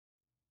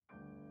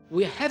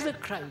We have a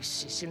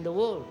crisis in the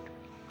world,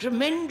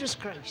 tremendous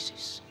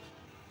crisis,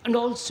 and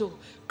also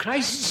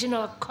crisis in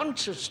our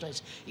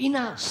consciousness, in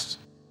us.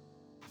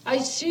 I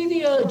see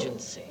the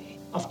urgency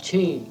of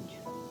change,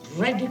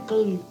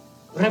 radical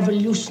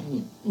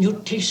revolution,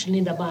 mutation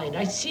in the mind.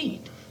 I see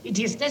it. It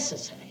is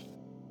necessary.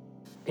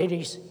 There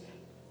is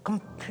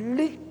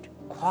complete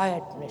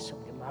quietness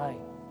of the mind,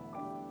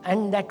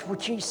 and that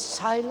which is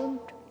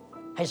silent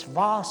has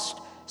vast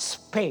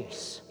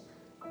space.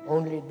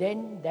 Only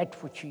then that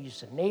which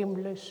is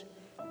nameless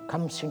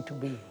comes into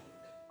being.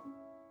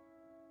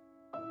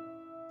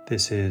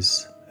 This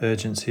is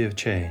Urgency of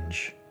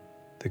Change,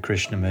 the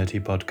Krishnamurti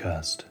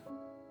podcast.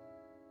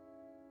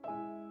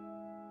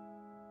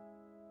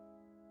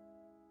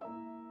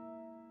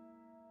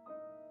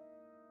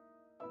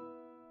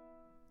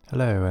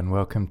 Hello and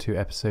welcome to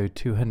episode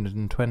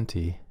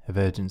 220 of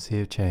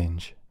Urgency of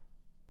Change.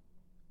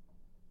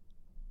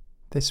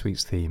 This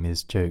week's theme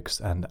is jokes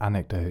and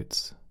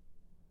anecdotes.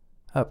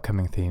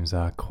 Upcoming themes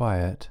are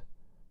quiet,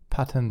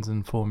 patterns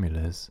and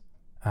formulas,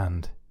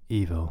 and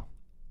evil.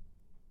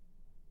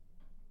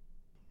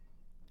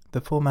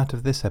 The format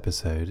of this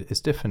episode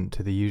is different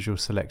to the usual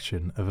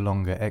selection of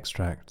longer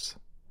extracts.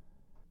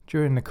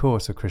 During the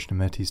course of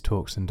Krishnamurti's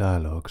talks and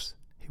dialogues,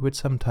 he would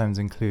sometimes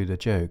include a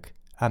joke,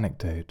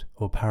 anecdote,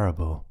 or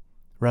parable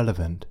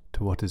relevant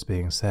to what is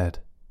being said.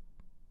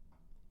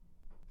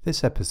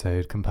 This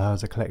episode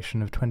compiles a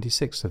collection of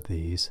 26 of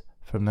these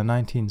from the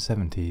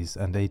 1970s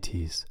and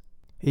 80s,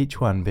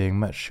 each one being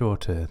much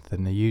shorter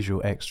than the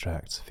usual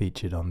extracts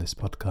featured on this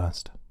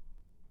podcast.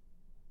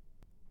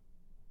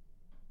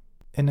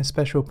 In a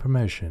special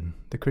promotion,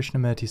 the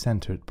Krishnamurti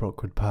Centre at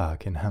Brockwood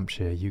Park in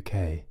Hampshire,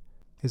 UK,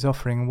 is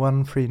offering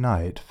one free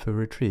night for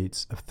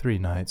retreats of 3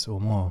 nights or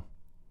more.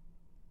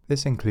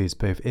 This includes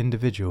both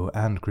individual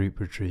and group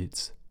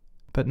retreats,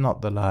 but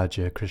not the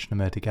larger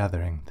Krishnamurti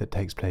gathering that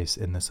takes place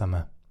in the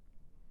summer.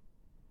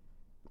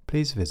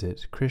 Please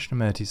visit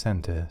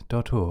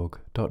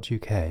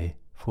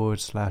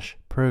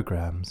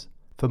krishnamurticenter.org.uk/programs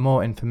for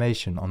more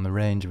information on the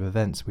range of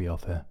events we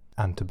offer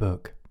and to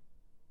book.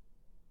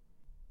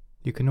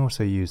 You can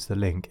also use the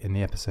link in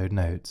the episode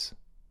notes.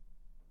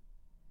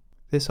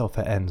 This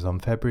offer ends on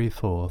February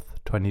 4th,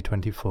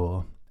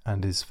 2024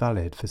 and is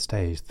valid for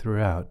stays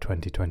throughout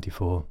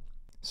 2024,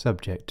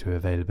 subject to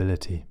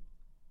availability.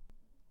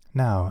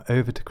 Now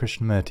over to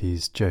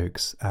Krishnamurti's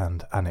jokes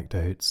and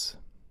anecdotes.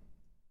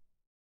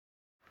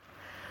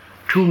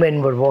 2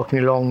 men were walking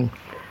along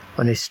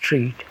on a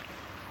street,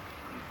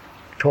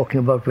 talking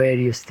about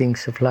various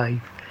things of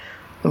life.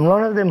 And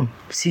one of them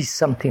sees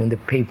something on the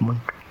pavement,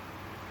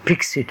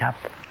 picks it up.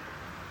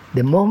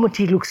 The moment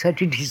he looks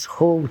at it, his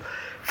whole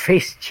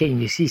face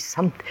changes. He sees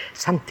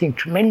something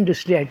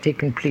tremendously had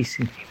taken place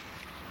in him.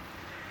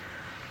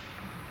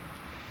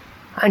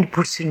 And he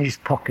puts it in his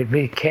pocket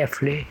very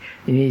carefully,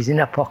 in his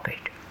inner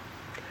pocket.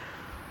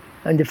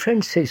 And the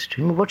friend says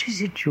to him, "What is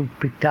it you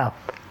picked up?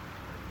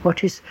 Why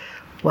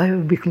have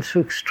you become so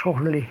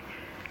extraordinary?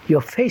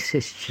 Your face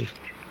has changed."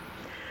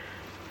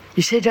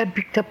 He said, "I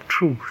picked up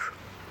truth."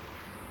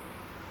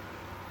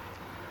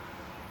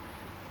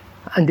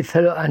 And the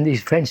fellow and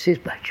his friend says,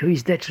 "But Joe,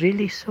 is that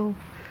really so?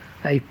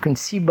 I can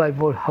see by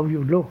how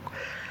you look.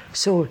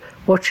 So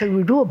what shall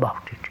we do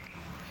about it?"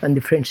 And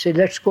the friend said,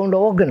 "Let's go and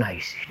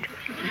organize it."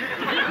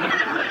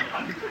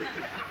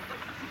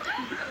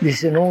 This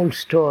is an old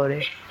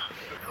story,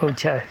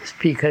 which a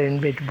speaker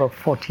invented about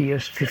 50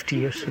 years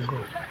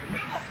ago.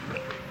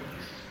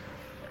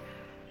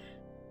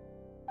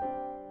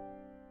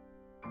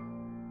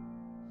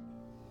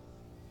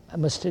 I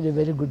must tell you a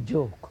very good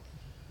joke.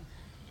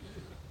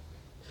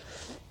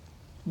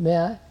 May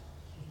I?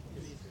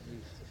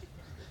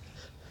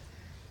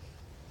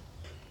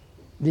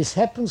 This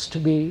happens to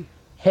be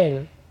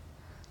hell,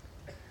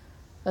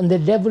 and the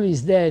devil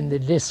is there in the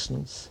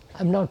distance.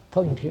 I'm not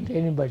pointing at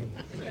anybody.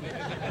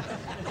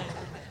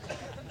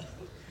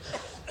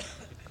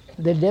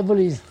 The devil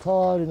is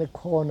far in the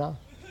corner.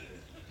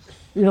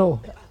 You know,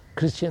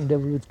 Christian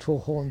devil with 2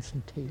 horns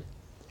and tail.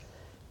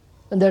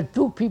 And there are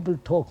 2 people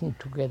talking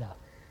together.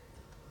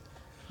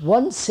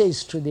 One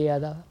says to the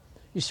other,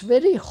 "It's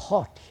very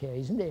hot here,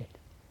 isn't it?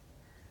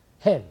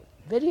 Hell,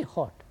 very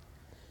hot."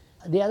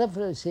 The other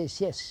fellow says,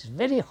 "Yes, it's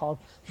very hot,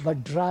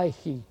 but dry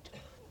heat."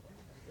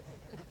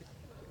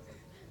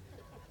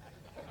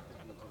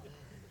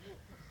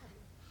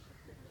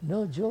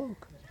 No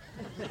joke.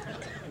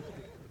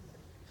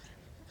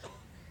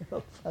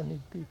 Oh,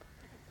 funny people.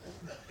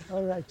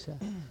 All right, sir.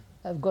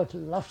 I've got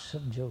lots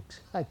of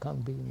jokes. I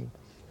can't be in it.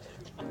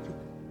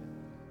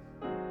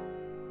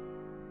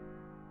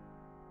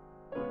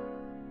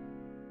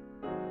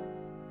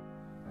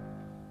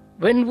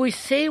 When we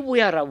say we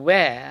are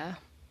aware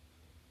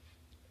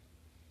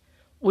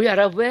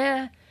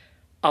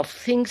of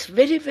things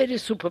very, very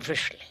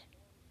superficially,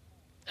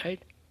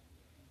 right?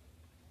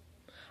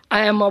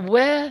 I am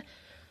aware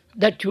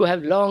that you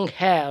have long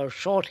hair,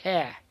 short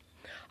hair.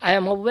 I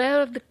am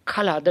aware of the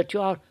color that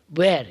you are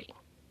wearing.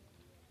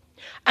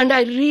 And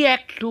I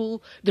react to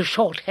the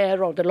short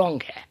hair or the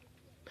long hair.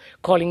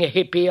 calling a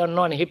hippie or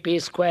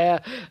non-hippie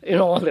square,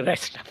 all the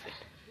rest of it.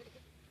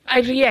 I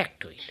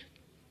react to it.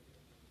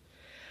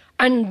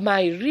 And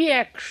my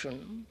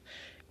reaction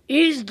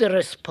is the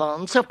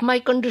response of my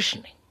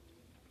conditioning.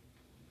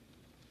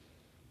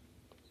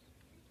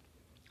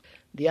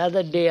 The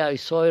other day I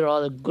saw a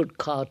rather good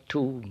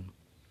cartoon.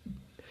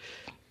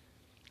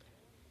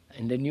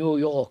 In the New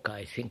York,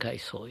 I think I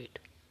saw it.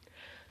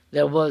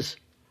 There was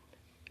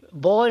a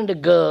boy and a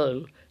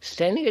girl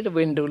standing at a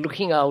window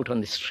looking out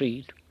on the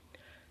street,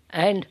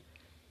 and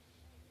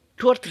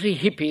 2 or 3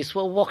 hippies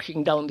were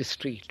walking down the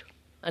street.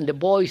 And the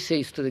boy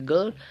says to the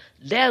girl,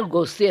 "There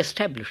goes the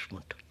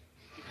establishment."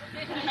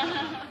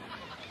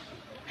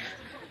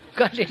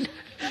 Got it?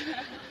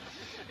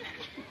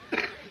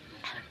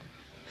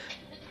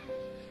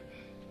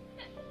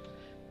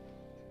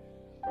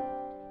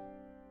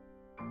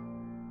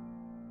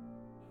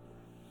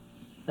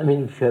 I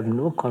mean, if you have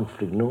no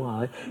conflict,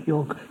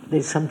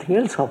 there's something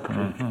else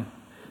operating.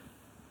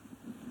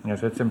 Mm-hmm.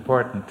 Yes, it's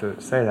important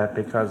to say that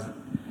because,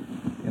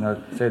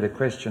 say the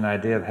Christian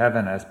idea of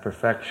heaven as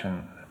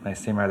perfection may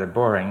seem rather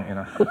boring,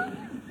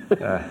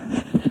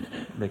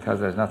 because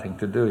there's nothing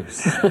to do.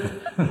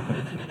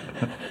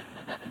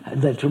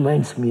 That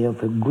reminds me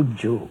of a good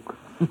joke.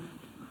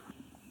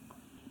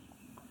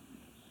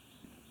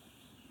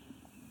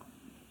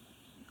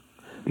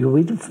 You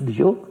waiting for the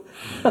joke?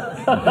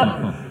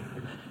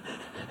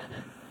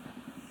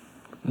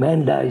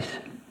 Man dies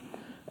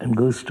and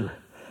goes to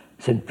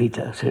St.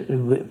 Peter.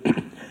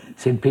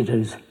 St.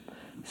 Peter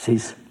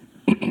says,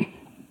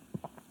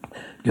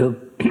 you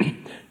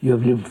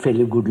have lived a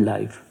fairly good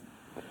life.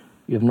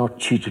 You have not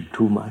cheated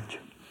too much.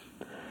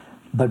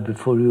 But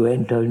before you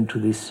enter into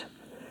this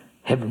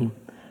heaven,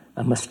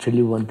 I must tell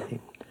you one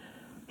thing.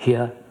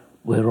 Here,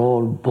 we're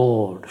all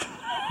bored.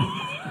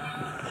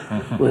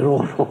 We're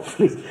all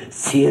awfully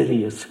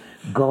serious.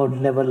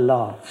 God never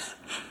laughs.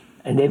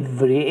 And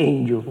every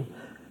angel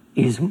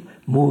is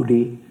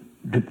moody,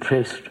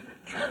 depressed.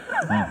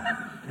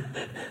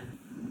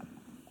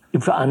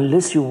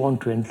 Unless you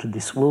want to enter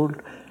this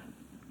world,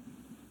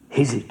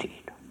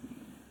 hesitate.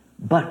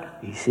 But,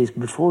 he says,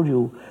 before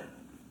you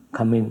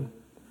come in,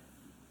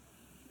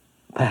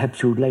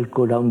 perhaps you would like to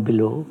go down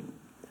below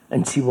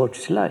and see what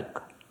it's like.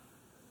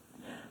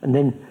 And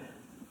then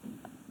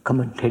come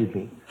and tell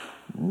me.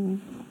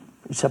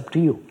 It's up to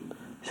you.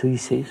 So he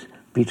says,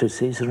 Peter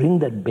says, ring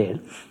that bell.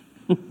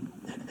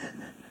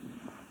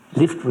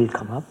 Lift will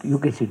come up, you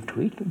get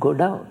into it, go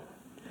down.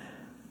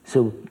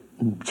 So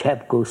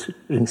chap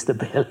rings the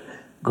bell,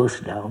 goes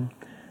down,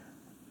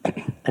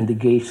 and the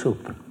gates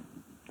open.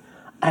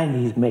 And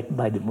he's met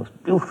by the most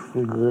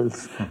beautiful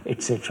girls,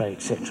 etc.,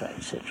 etc.,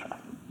 etc.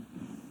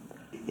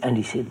 And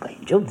he said, by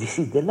Jove, this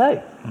is the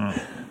life.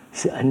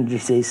 And he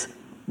says,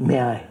 may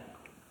I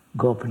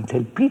go up and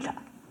tell Peter?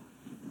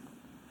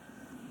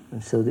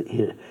 And so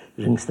he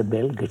rings the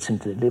bell, gets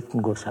into the lift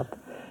and goes up.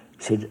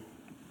 He said,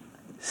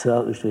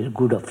 "Sir, it's very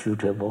good of you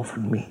to have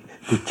offered me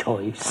the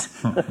choice.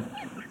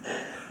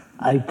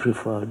 I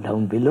prefer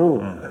down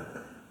below."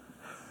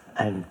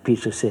 And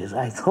Peter says,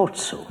 "I thought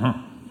so."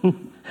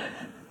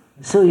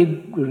 So he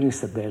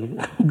rings the bell,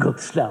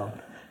 goes down,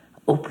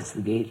 opens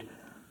the gate.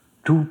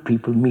 2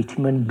 people meet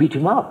him and beat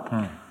him up.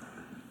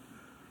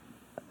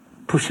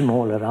 Push him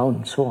all around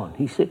and so on.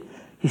 He said,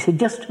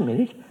 just a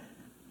minute.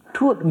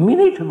 A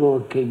minute ago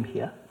I came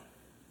here.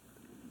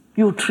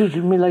 You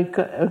treated me like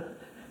a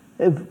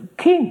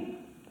king.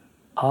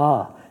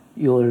 Ah,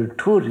 you're a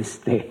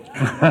tourist there.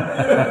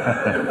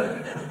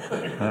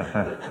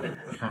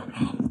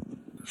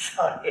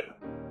 Sorry.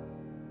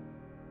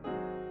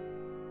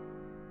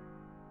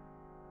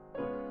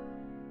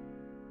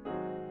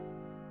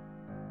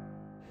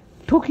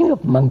 Talking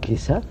of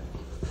monkeys,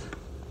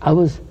 I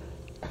was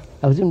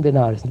in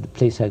Benares, the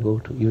place I go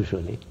to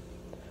usually.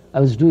 I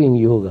was doing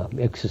yoga,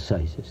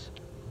 exercises,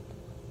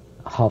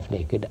 half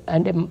naked,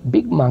 and a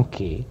big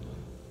monkey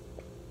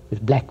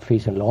with black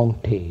face and long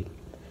tail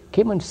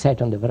came and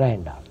sat on the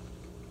veranda.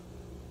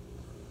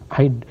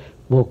 I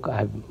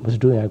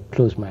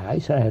closed my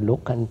eyes and I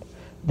looked, and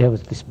there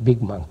was this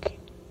big monkey.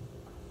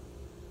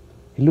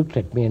 He looked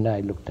at me and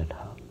I looked at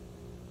her.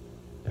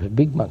 It was a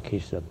big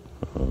monkey,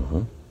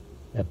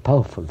 they're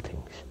powerful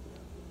things.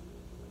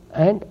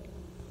 And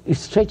it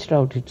stretched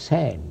out its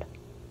hand.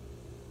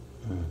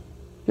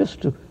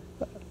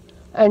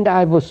 And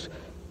I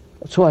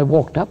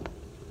walked up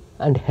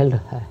and held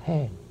her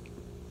hand.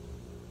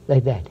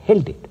 Like that,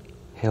 held it.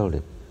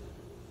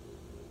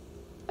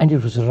 And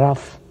it was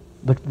rough,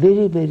 but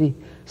very, very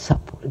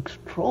supple,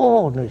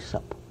 extraordinarily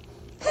supple.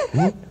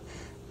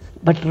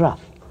 But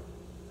rough.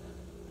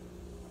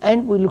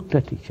 And we looked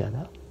at each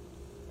other.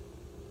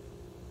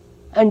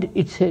 And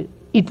it said,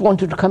 it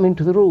wanted to come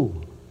into the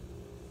room.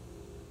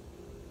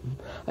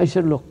 I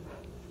said, look,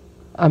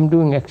 I'm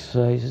doing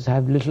exercises, I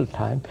have little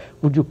time.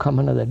 Would you come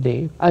another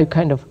day? I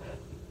kind of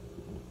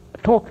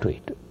talked to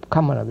it,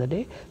 come another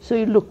day. So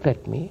he looked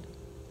at me,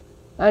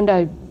 and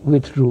I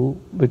withdrew,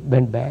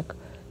 went back.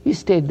 He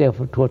stayed there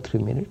for 2 or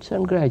 3 minutes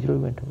and gradually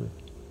went away.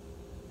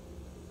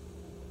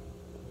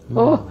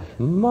 Oh,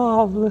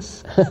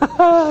 marvelous.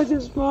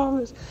 Just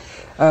marvelous.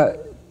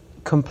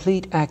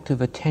 Complete act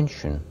of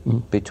attention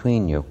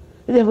between you.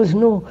 there was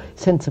no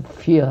sense of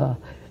fear.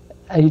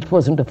 It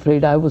wasn't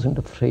afraid, I wasn't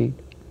afraid.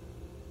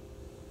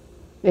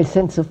 A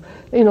sense of,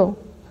 you know.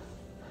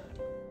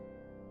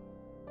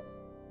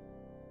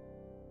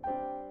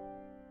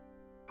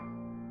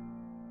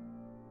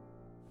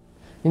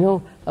 You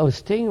know, I was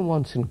staying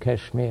once in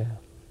Kashmir,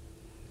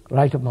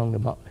 right among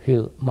the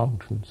hill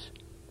mountains.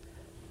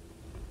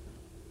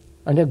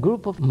 And a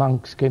group of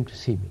monks came to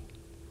see me.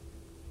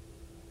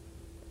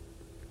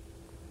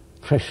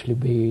 Freshly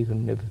bathed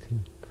and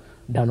everything,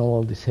 done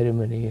all the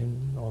ceremony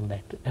and all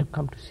that. They'd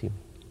come to see me.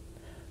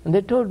 And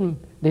they told me,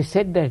 they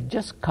said they had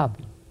just come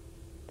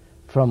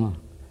from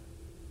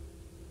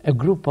a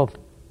group of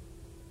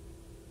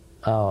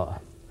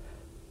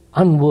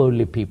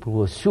unworldly people who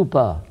were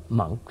super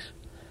monks,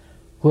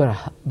 who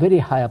are very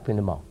high up in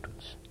the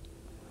mountains.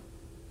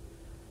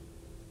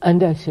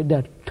 And I said,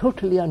 they're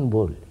totally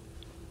unworldly.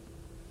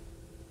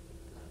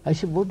 I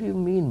said, what do you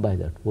mean by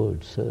that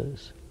word,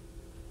 sirs?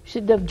 He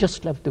said, they've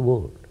just left the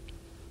world.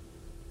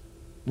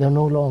 They're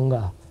no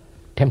longer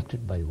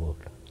tempted by the world.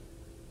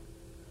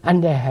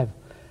 And they have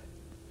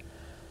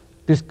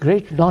this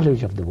great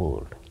knowledge of the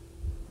world.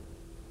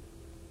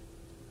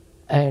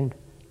 And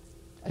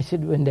I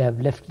said, when they have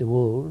left the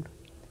world,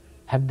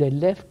 have they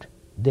left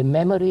the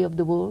memory of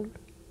the world?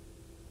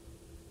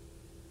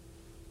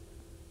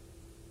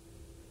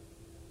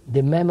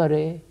 The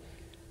memory,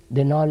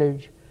 the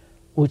knowledge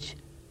which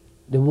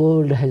the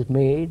world has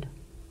made,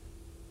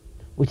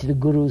 which the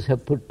gurus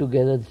have put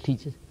together, the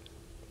teachers.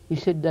 He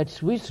said,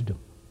 that's wisdom.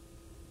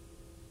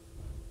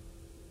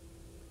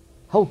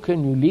 How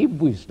can you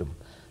leave wisdom?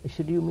 I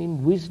said, you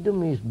mean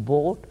wisdom is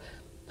bought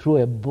through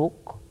a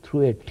book,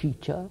 through a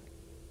teacher,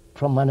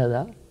 from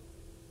another,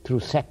 through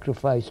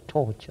sacrifice,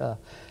 torture,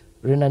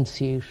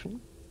 renunciation?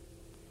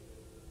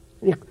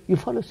 You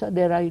follow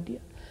their idea?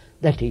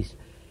 That is,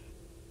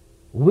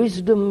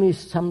 wisdom is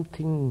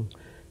something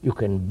you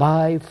can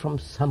buy from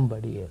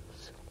somebody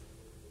else.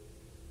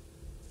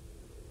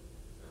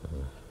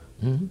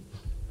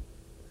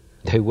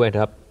 They went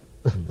up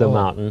the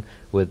mountain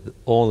with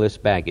all this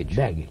baggage.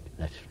 Baggage,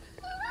 that's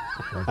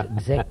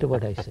exactly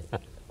what I said.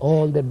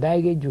 All the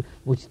baggage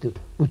which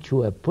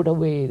you have put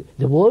away,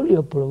 the world you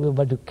have put away,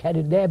 but you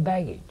carry their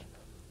baggage.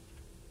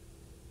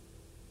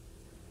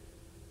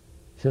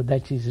 So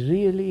that is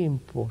really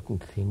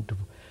important thing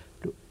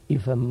to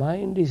if a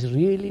mind is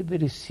really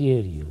very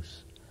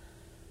serious,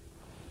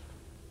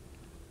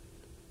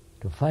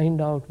 to find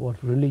out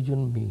what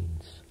religion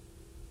means.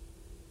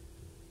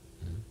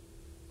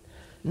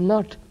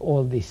 Not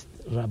all this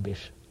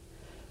rubbish.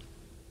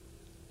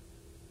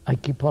 I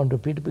keep on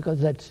repeating because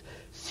that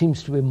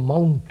seems to be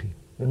mounting,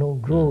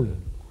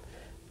 growing.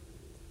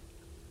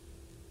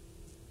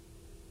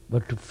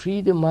 But to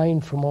free the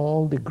mind from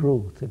all the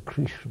growth,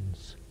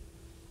 accretions.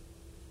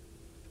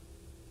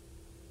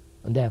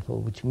 And therefore,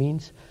 which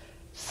means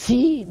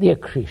see the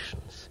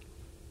accretions,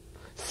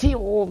 see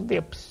all the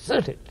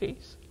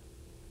absurdities.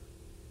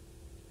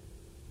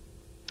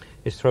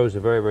 It throws a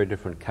very, very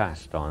different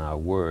cast on our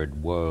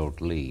word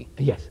worldly.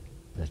 Yes,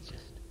 that's just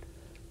it.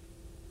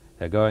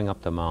 They're going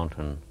up the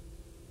mountain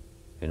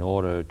in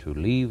order to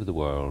leave the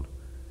world,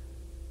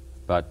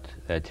 but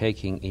they're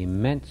taking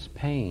immense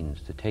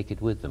pains to take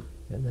it with them.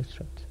 Yeah, that's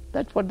right.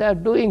 That's what they're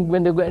doing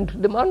when they go into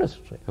the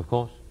monastery. Of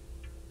course,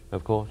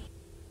 of course.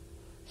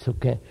 So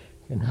can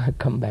I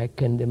come back?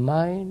 Can the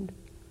mind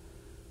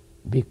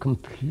be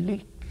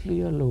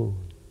completely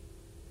alone?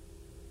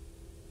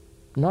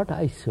 Not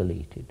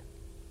isolated.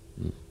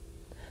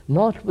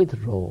 Not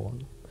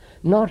withdrawn,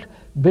 not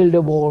build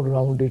a wall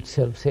around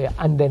itself, say,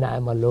 and then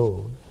I'm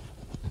alone.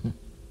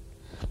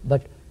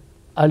 But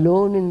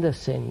alone in the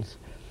sense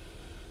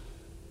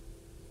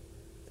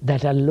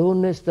that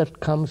aloneness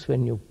that comes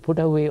when you put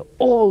away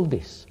all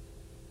this,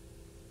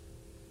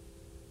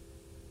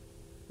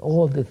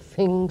 all the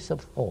things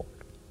of thought.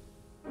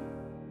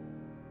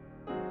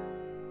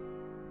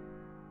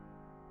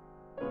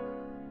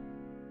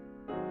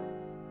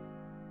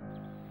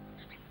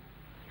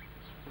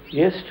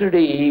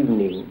 Yesterday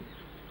evening,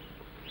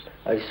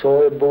 I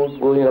saw a boat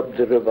going up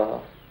the river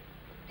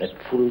at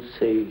full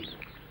sail,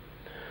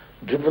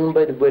 driven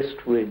by the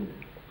west wind.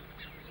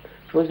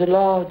 It was a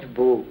large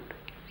boat,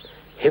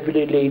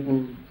 heavily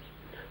laden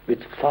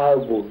with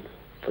firewood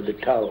for the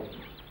town.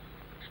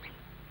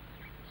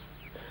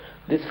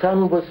 The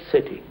sun was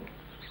setting,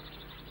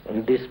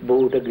 and this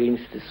boat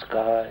against the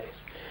sky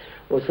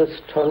was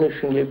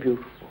astonishingly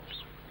beautiful.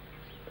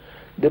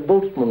 The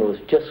boatman was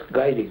just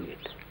guiding it.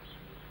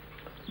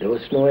 There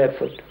was no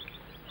effort,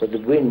 for the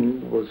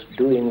wind was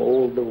doing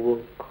all the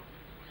work.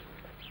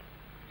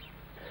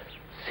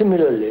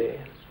 Similarly,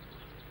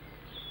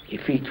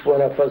 if each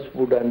one of us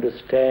would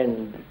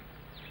understand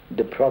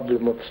the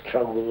problem of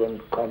struggle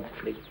and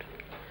conflict,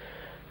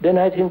 then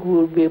I think we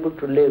would be able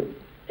to live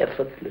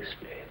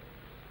effortlessly,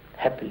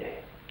 happily,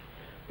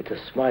 with a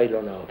smile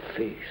on our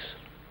face.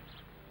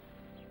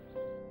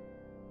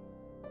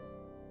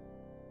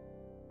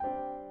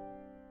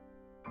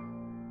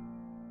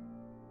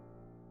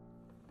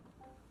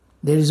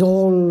 there is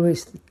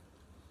always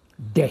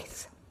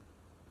death.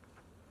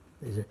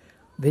 There's a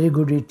very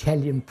good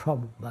Italian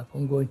proverb, I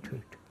won't go into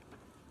it,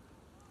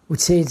 which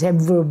says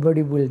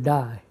everybody will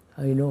die.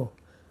 I know.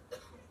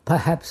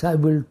 Perhaps I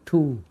will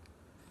too.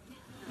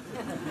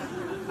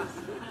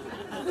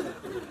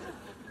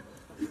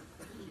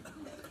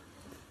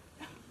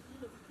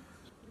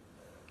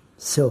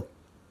 So,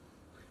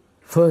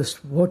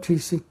 first, what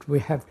is it we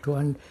have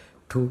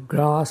to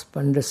grasp,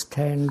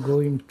 understand, go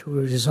into,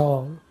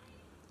 resolve?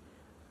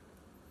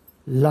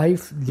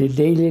 Life, the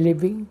daily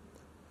living,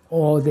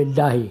 or the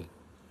dying?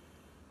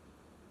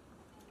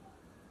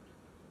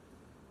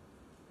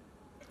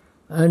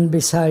 And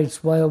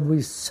besides, why are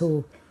we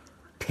so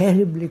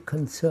terribly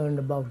concerned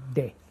about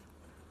death?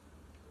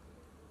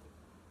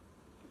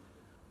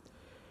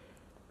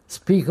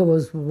 Speaker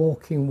was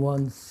walking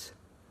once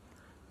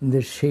in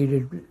the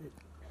shaded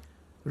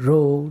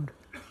road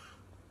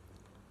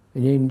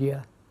in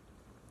India,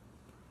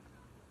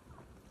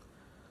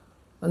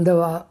 and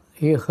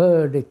he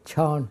heard a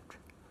chant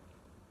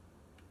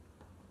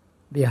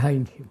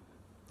behind him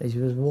as he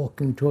was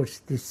walking towards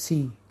the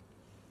sea.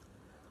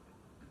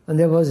 And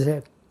there was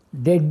a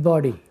dead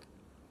body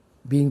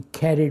being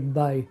carried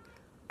by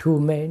two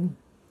men,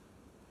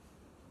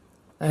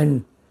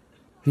 and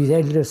his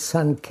eldest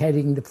son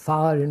carrying the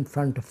fire in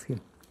front of him,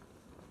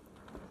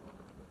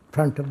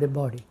 front of the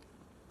body.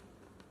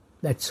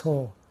 That's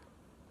all.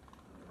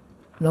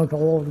 Not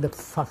all the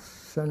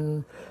fuss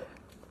and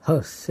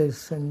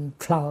hearses and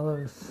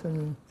flowers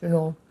and, you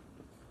know.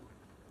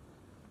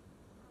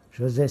 It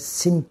was a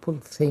simple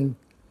thing.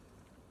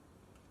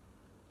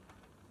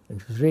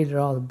 It was really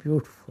rather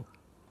beautiful.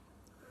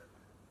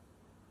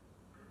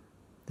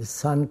 The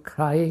son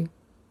crying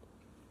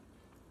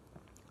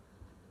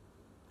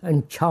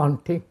and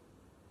chanting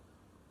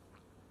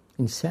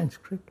in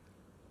Sanskrit,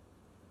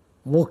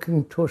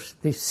 walking towards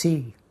the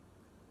sea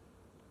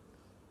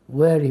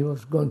where he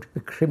was going to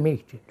be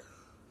cremated.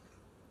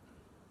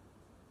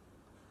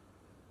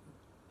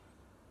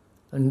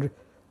 And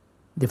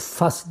the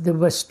fuss the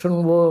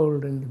Western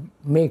world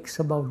makes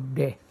about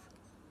death,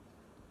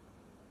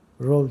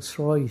 Rolls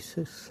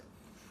Royces,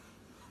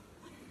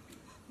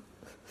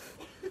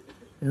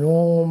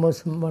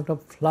 enormous amount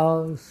of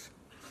flowers,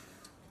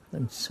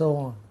 and so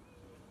on.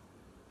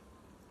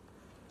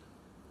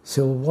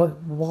 So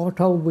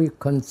what are we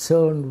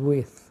concerned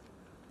with?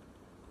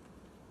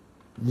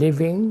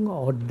 Living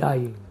or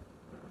dying?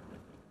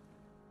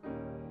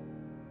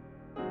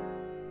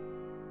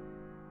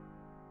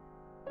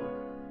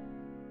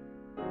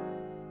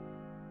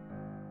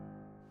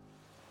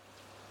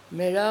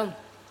 Madam,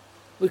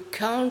 we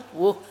can't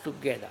work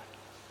together.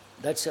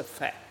 That's a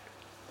fact.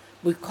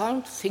 We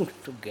can't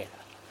think together.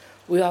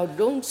 We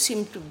don't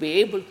seem to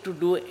be able to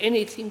do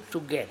anything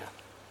together.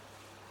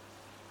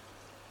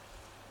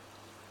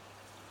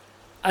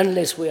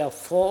 Unless we are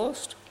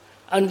forced,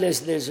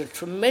 unless there's a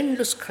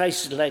tremendous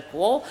crisis like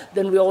war,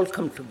 then we all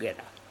come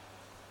together.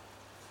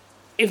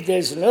 If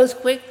there's an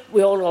earthquake,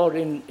 we all are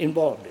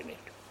involved in it.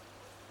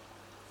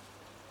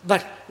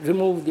 But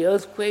remove the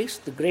earthquakes,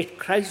 the great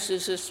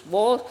crises,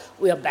 wars,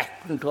 we are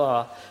back into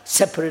our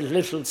separate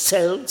little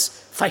cells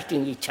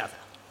fighting each other.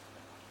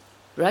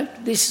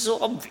 Right? This is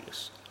so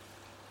obvious.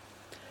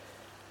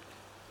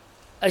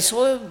 I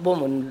saw a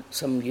woman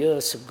some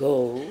years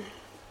ago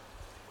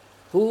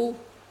who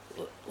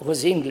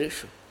was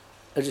English,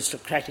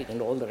 aristocratic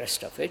and all the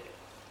rest of it.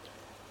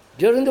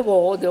 During the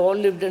war, they all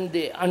lived in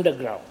the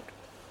underground,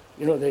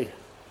 the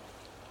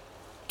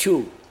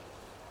tube.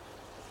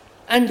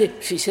 And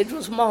she said it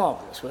was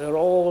marvelous. We were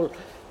all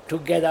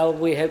together,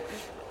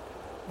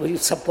 we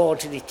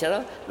supported each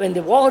other. When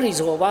the war is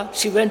over,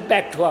 she went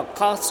back to her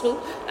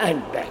castle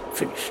and back,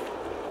 finished.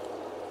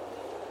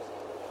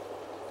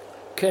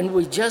 Can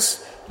we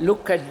just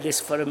look at this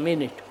for a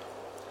minute?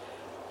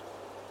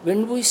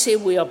 When we say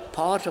we are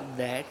part of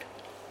that,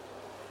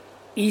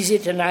 is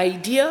it an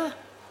idea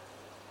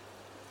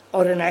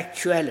or an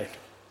actuality?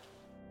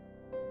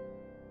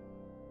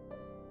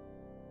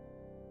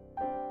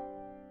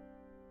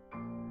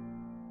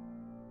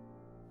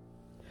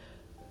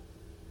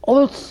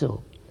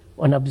 Also,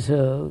 one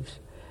observes,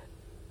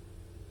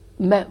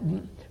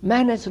 man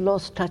has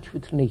lost touch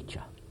with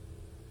nature.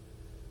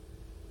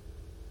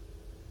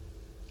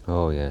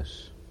 Oh,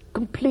 yes.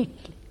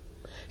 Completely.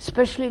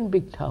 Especially in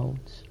big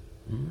towns.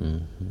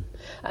 Mm-hmm.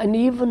 And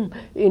even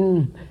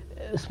in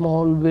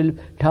small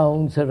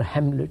towns or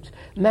hamlets,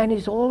 man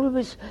is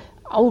always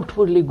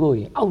outwardly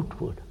going,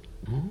 outward.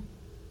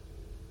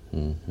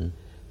 Mm-hmm.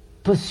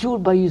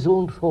 Pursued by his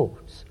own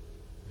thoughts.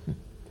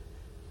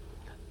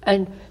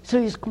 And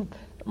so he's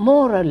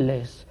more or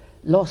less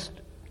lost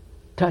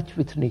touch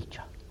with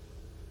nature.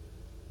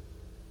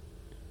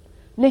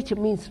 Nature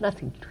means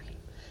nothing to him.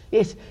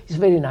 Yes, it's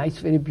very nice,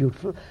 very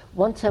beautiful.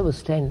 Once I was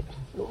standing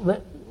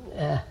with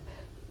a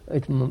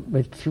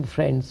few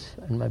friends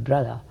and my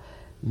brother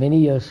many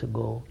years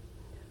ago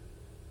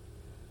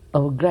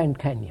over Grand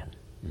Canyon.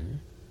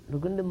 Mm-hmm.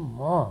 Look at the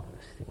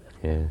marvelous thing.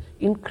 Yes.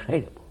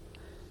 Incredible.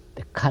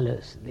 The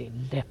colors, the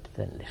depth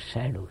and the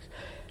shadows.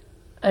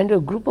 And a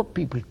group of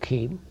people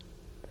came,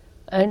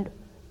 and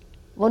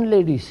one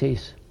lady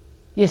says,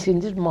 yes,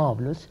 isn't it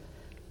marvelous?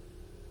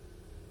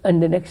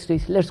 And the next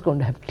day, let's go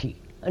and have tea.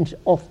 And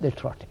off they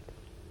trotted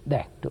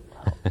back to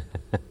our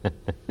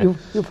house.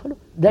 You follow?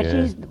 That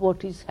is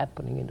what is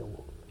happening in the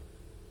world.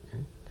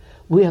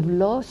 We have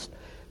lost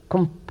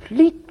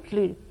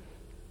completely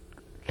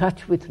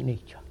touch with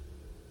nature.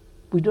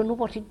 We don't know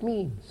what it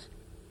means.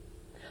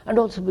 And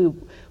also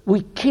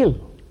we kill.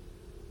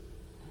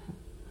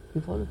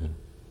 You follow me?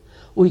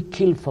 We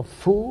kill for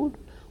food,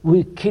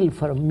 we kill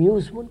for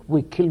amusement,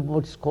 we kill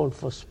what's called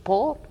for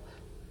sport.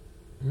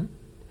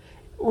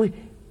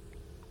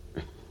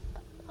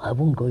 I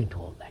won't go into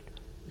all that.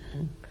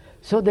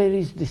 So there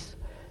is this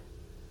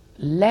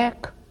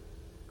lack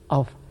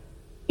of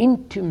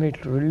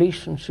intimate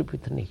relationship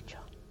with nature.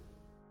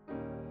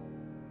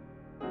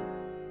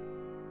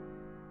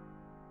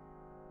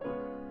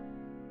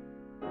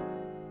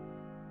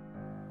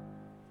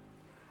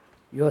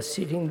 You're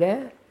sitting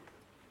there,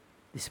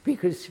 the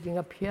speaker is sitting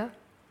up here,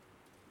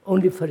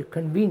 only for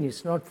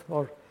convenience, not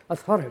for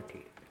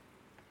authority.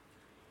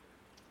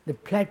 The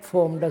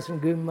platform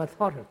doesn't give him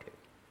authority.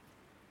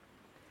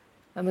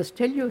 I must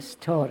tell you a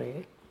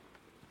story,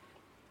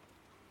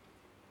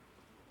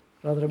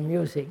 rather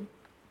amusing.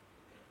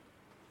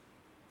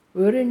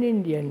 We were in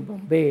India, in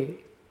Bombay.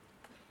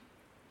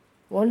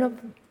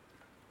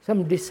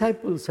 Some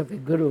disciples of a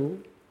guru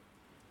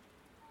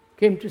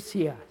came to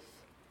see us.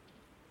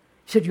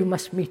 He said, you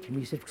must meet him.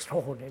 He's an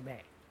extraordinary man.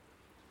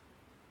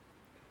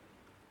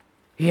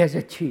 He has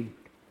achieved.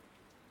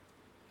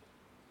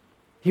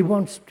 He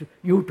wants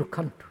you to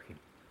come to him.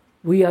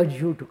 We urge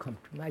you to come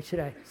to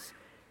him.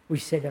 We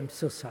said, I'm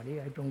so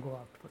sorry, I don't go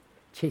out for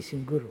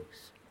chasing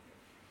gurus.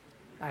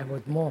 I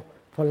was more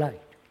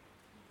polite.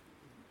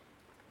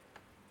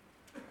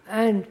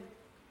 And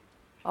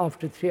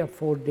after 3 or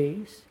 4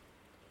 days,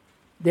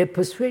 they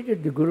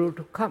persuaded the guru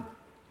to come.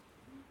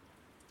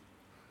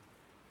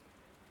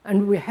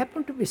 And we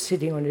happened to be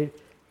sitting on a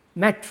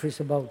mattress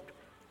about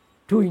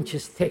 2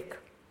 inches thick,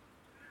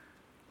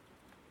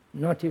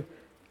 not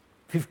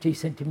 50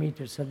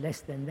 centimeters or less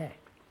than that.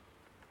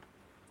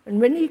 And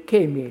when he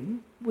came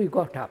in, we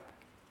got up,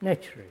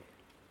 naturally,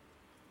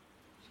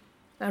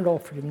 and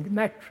offered him the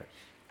mattress.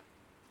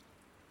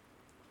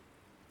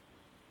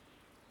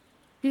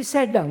 He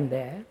sat down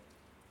there,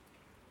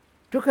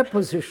 took a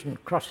position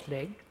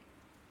cross-legged,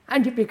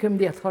 and he became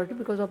the authority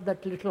because of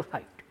that little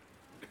height.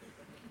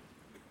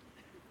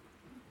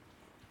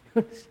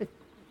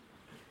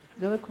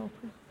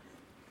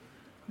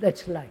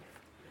 That's life.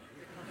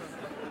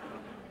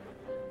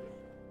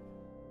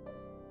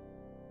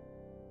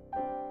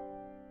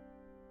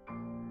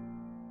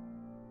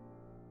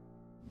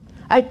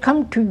 I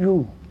come to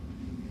you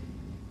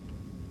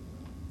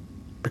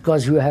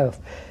because you have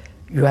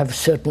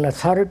certain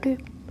authority,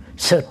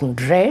 certain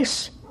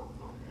dress,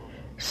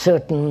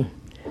 certain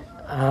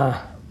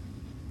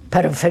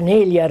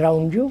paraphernalia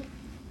around you,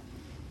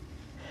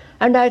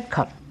 and I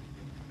come.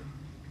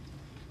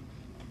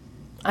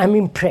 I'm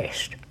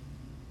impressed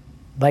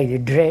by the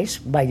dress,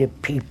 by the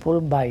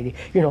people, by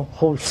the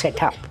whole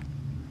setup.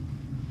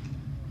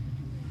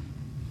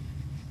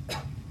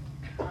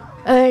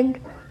 And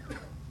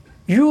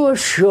you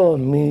assure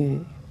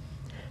me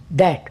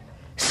that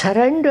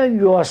surrender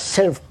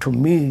yourself to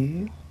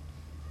me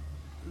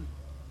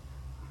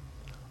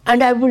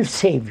and I will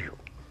save you.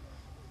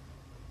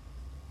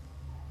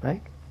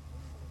 Right?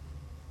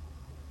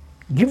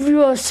 Give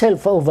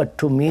yourself over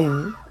to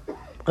me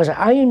because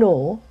I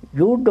know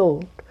you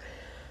don't,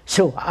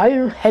 so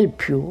I'll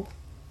help you.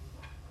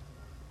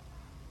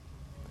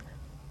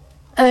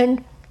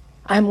 And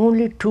I'm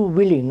only too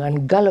willing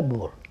and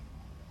gullible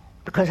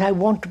because I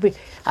want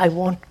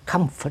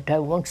comfort, I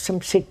want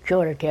some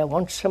security, I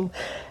want some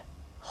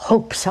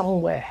hope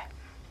somewhere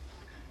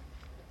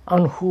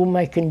on whom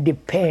I can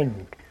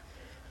depend,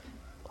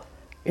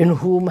 in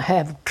whom I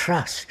have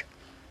trust,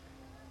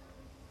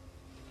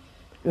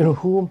 in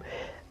whom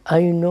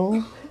I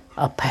know,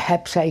 or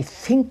perhaps I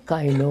think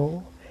I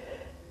know,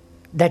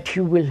 that he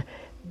will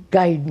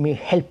guide me,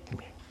 help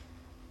me.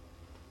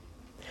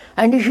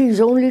 And he is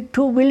only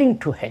too willing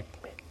to help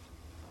me.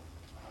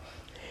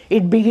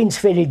 It begins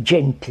very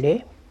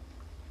gently.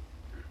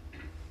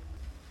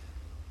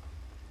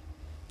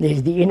 There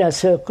is the inner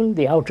circle,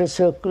 the outer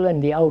circle,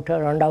 and the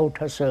outer and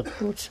outer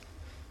circles.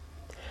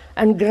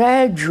 And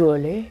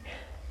gradually,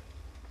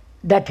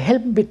 that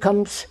help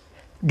becomes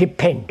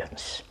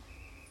dependence.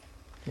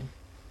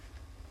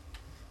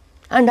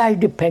 And I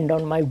depend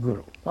on my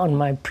guru, on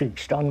my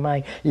priest, on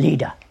my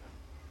leader,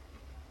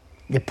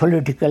 the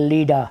political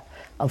leader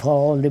of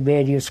all the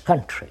various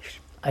countries.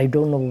 I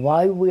don't know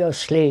why we are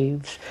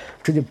slaves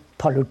to the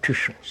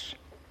politicians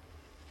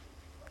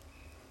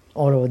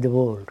all over the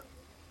world.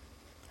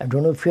 I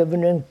don't know if you have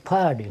been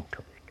inquired into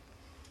it.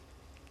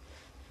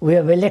 We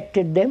have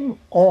elected them,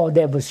 or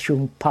they have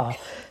assumed power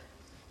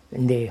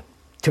in the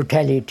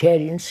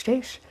totalitarian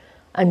states,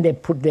 and they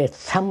put their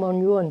thumb on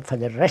you, and for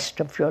the rest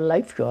of your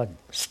life you are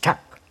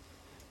stuck.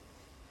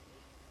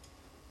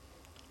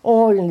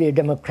 Or in the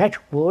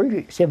democratic world,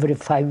 it's every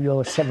 5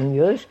 years, 7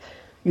 years,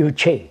 you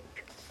change.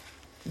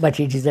 But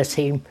it is the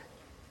same.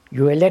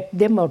 You elect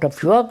them out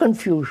of your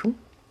confusion,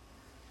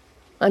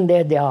 and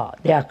there they are.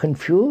 They are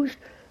confused.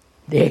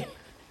 The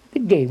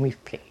game is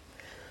played.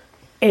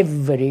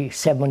 Every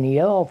 7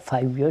 years or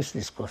 5 years,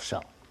 this goes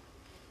on.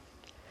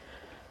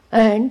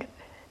 And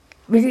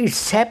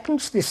it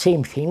happens the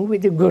same thing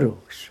with the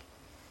gurus.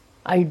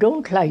 I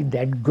don't like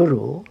that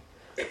guru,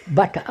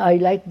 but I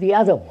like the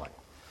other one.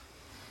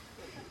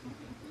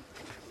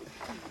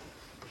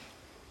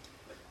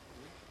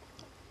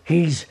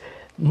 He's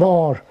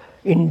more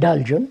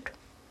indulgent.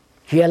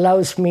 He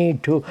allows me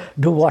to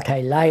do what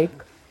I like.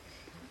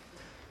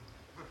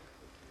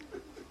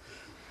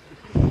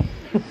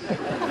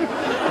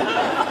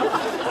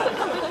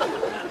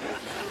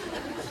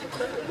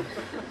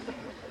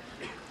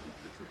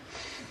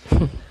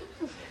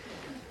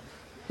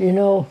 You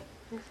know,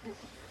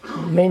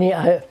 many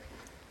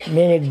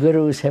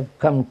gurus have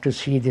come to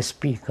see the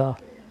speaker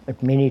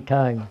at many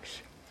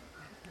times.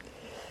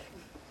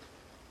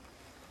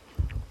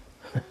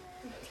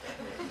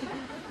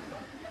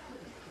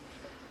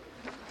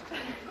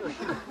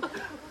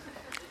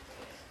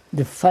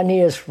 The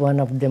funniest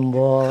one of them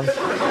was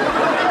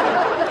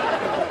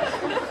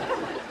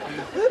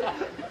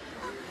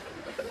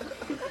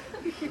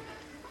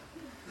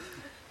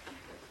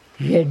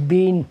he had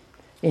been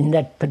in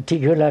that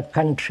particular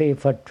country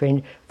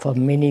for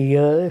many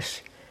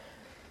years,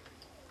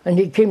 and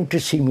he came to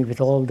see me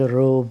with all the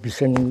robes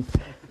and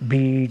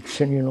beads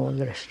and all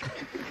the rest of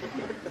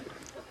it.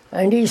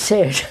 And he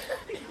said,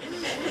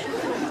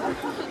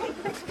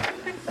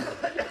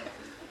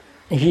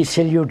 he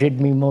saluted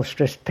me most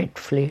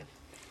respectfully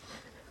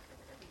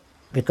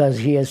because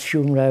he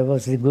assumed I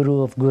was the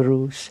guru of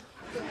gurus.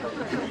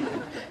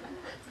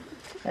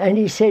 And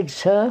he said,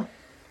 "Sir,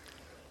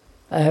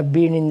 I have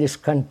been in this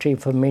country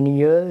for many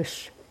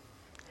years.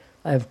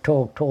 I have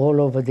talked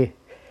all over the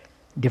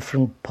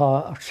different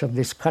parts of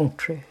this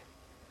country.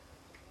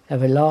 I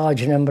have a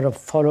large number of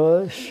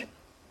followers,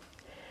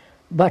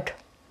 but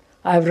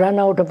I've run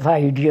out of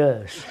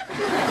ideas."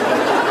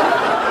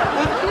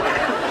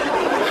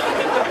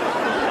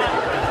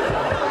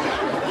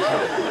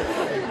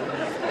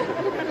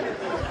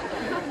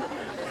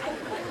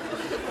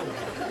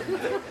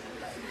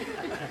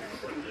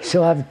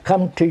 So I've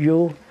come to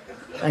you,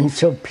 and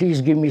so please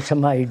give me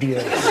some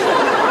ideas.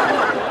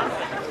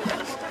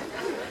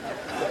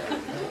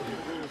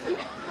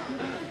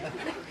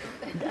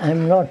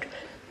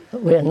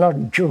 We're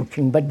not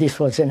joking, but this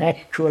was an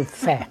actual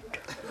fact.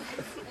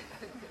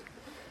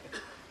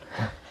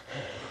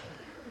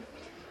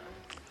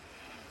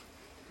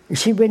 You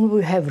see, when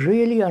we have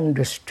really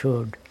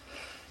understood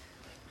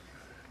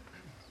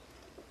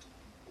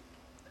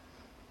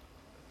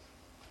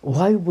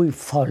why we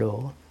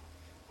follow,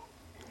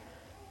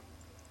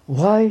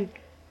 why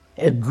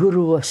a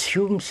guru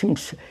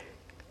assumes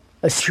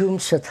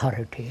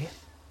authority,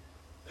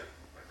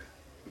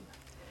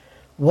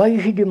 why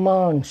he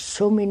demands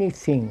so many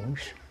things,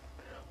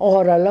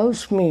 or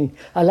allows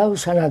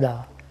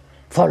another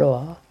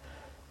follower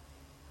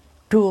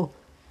to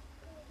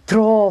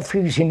throw off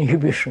his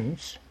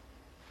inhibitions,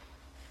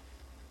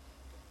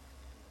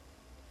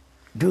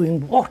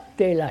 doing what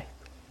they like,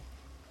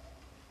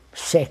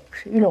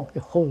 sex, the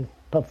whole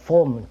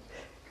performance,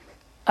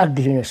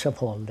 ugliness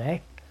of all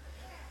that,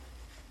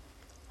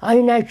 I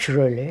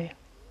naturally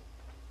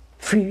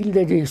feel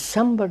that there is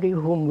somebody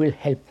whom will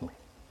help me.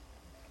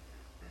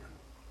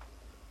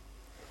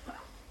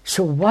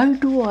 So why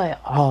do I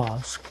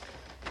ask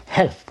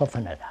help of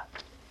another?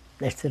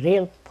 That's the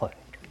real point.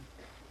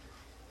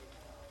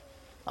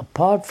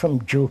 Apart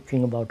from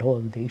joking about all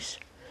this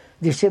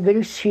is a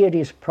very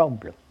serious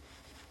problem,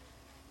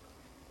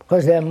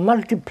 because they are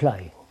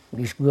multiplying,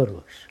 these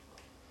gurus,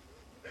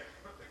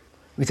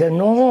 with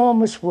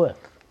enormous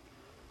wealth.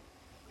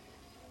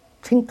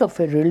 Think of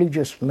a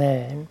religious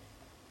man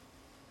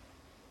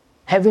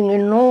having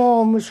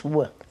enormous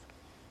wealth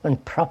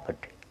and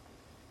property,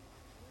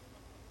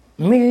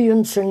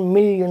 millions and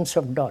millions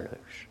of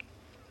dollars,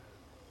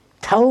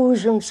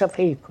 thousands of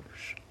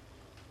acres,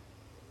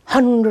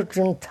 hundreds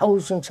and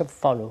thousands of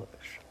followers.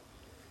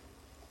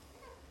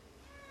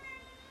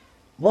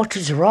 What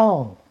is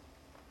wrong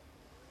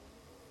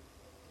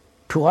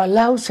to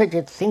allow such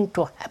a thing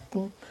to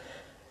happen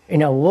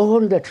in a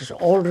world that is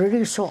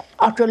already so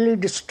utterly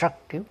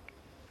destructive,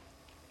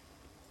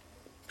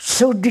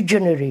 so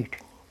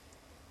degenerating,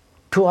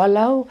 to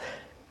allow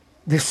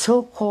the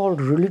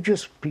so-called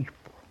religious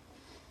people,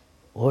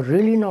 who are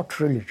really not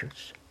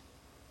religious,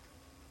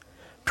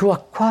 to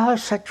acquire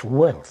such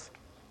wealth,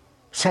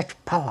 such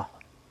power.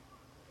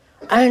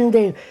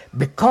 And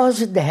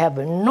because they have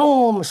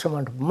enormous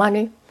amount of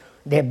money,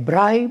 they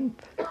bribe,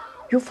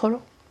 you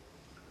follow?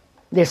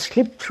 They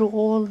slip through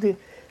all the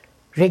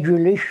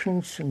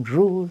regulations and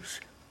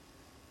rules.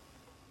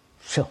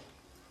 So,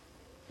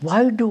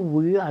 why do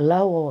we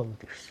allow all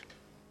this?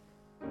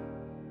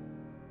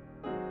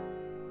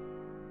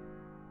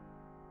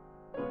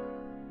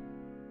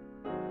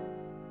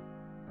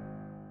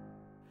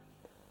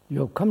 you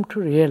have come to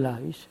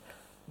realize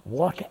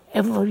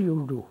whatever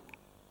you do,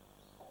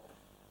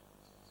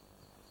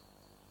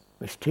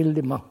 you're still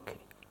the monkey.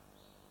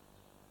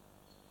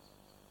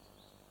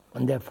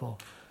 And therefore,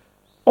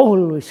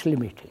 always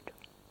limited.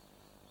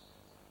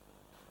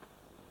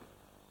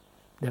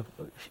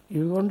 Therefore,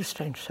 you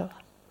understand, sir?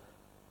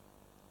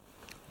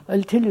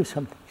 I'll tell you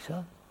something,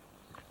 sir.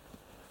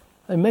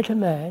 I met a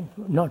man,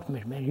 not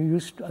met a man,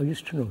 I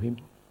used to know him.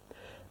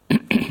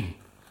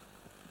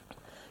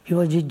 He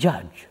was a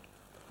judge.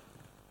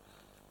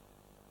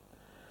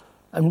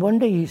 And one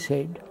day he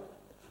said,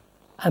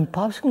 I'm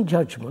passing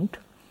judgment,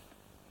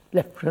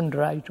 left and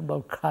right,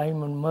 about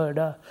crime and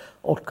murder,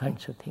 all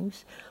kinds of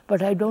things,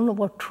 but I don't know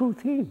what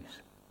truth is.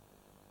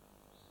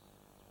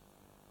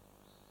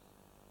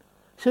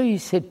 So he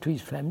said to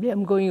his family,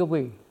 I'm going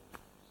away.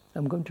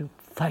 I'm going to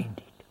find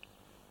it.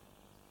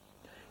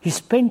 He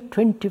spent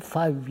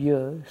 25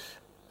 years,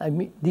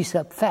 these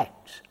are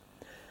facts,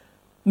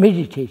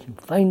 meditating,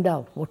 find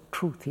out what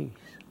truth is.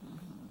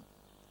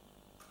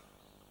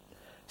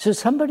 So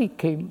somebody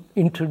came,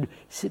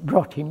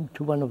 brought him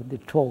to one of the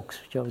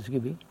talks which I was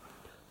giving,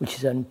 which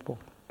is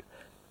unimportant.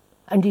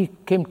 And he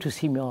came to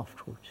see me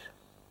afterwards.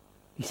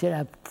 He said,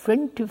 I've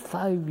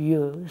 25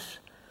 years,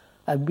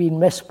 I've been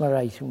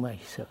mesmerizing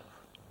myself.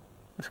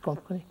 What's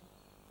company?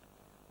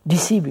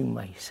 Deceiving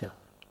myself.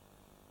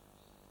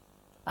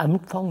 I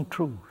haven't found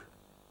truth.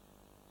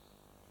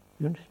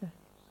 You understand?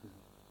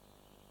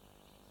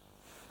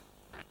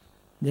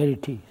 There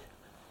it is.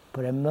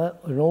 For an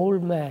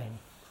old man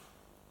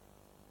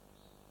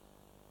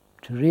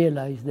to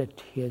realize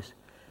that he has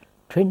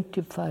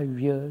 25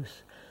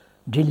 years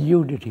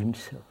deluded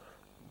himself,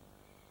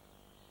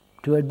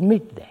 to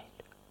admit that.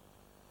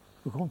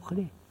 You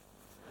comprehend?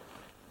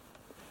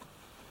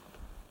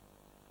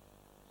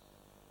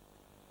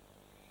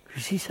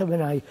 You see, sir,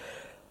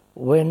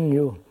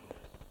 when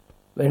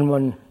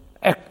one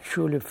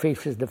actually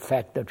faces the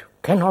fact that you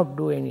cannot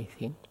do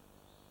anything,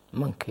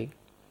 monkey,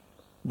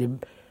 the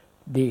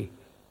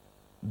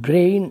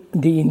brain,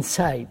 the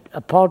inside,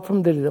 apart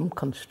from the rhythm,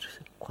 comes to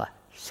quiet,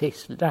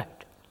 says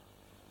that.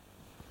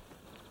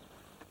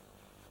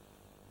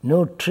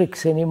 No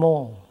tricks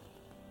anymore.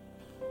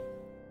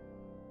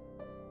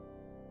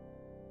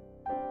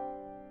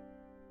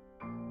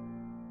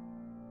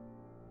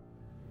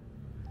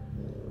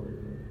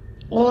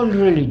 All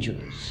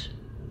religions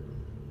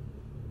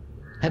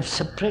have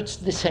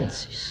suppressed the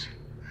senses,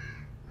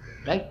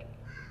 right?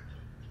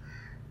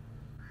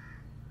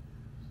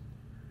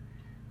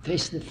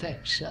 Face the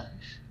facts,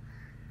 sirs.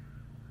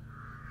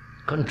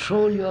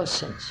 Control your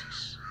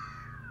senses.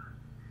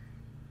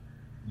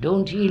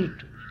 Don't yield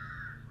to it.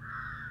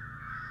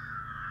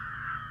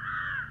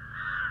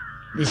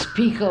 The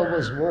speaker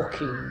was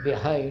walking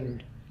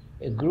behind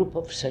a group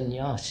of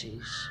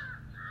sannyasis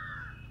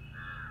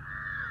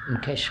in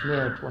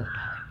Kashmir at one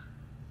time.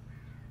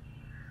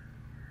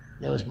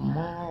 There was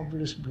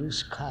marvelous blue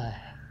sky,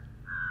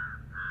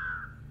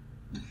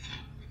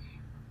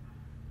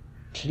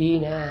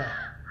 clean air,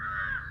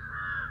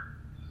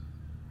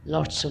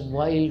 lots of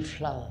wild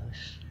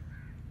flowers.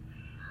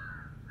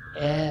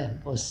 Air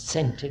was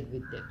scented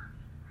with them.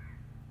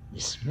 The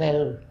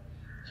smell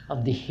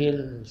of the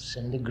hills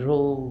and the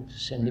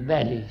groves and the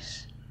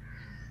valleys.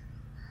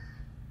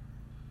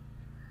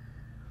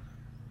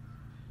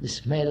 The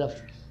smell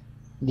of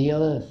the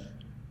earth,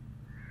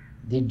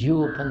 the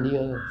dew upon the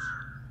earth.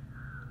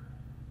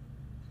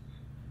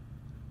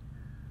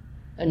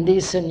 And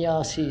these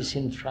sannyasis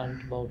in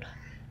front, about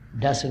a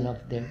dozen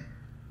of them,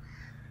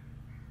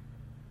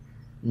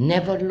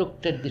 never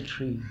looked at the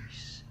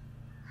trees.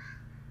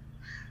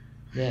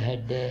 They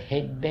had their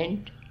head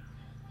bent,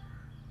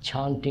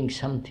 chanting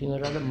something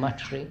or other,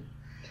 muttering,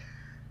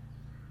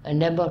 and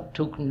never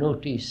took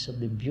notice of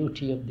the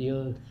beauty of the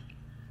earth.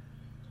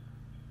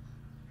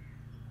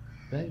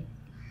 Right?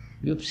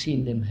 You've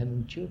seen them,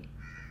 haven't you?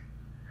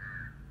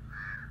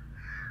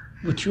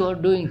 Which you are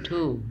doing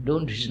too.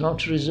 It's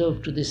not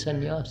reserved to the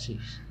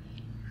sannyasis.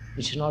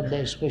 It's not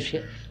their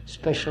special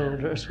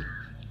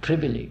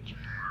privilege.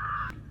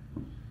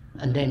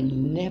 And they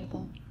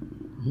never,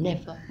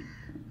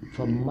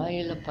 for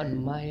mile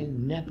upon mile,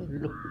 never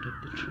looked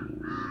at the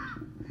trees.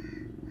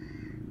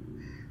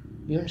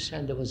 You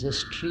understand, there was a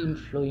stream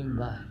flowing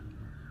by.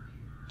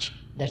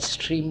 That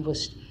stream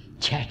was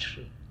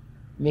chattering,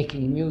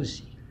 making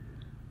music.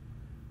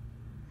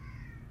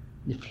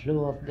 The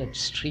flow of that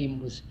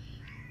stream was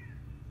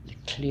the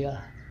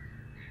clear,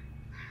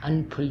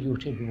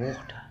 unpolluted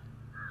water.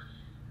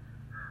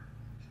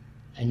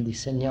 And the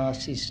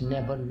sannyasis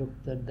never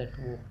looked at that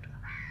water,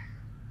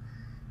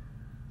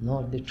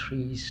 nor the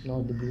trees,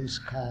 nor the blue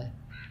sky,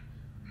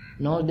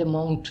 nor the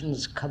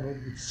mountains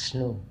covered with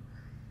snow.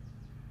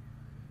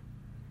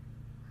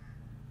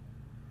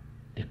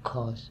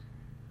 Because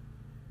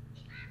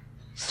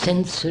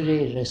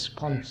sensory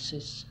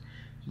responses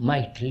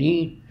might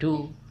lead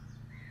to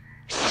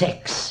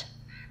sex,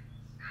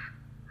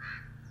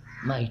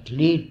 might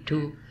lead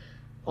to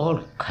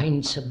all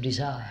kinds of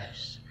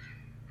desires,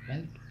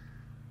 right?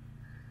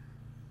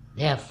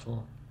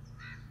 Therefore,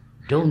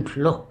 don't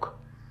look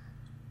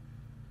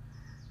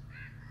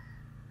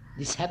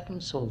This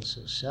happens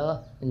also,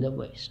 sir, in the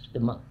West, the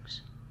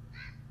monks.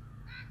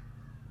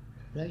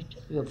 Right?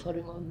 You're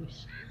following all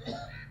this?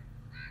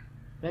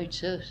 Right,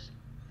 sirs?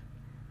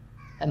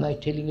 Am I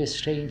telling a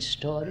strange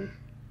story?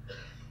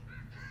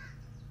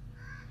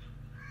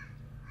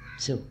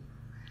 So,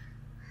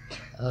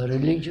 our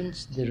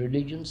religions, the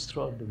religions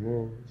throughout the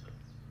world,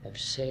 have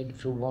said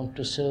if you want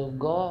to serve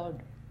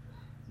God,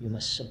 you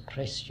must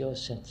suppress your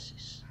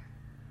senses.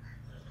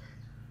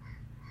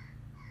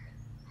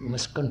 You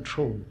must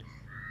control them.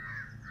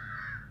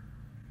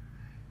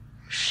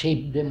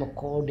 Shape them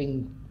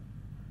according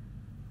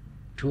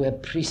to a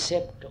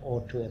precept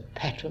or to a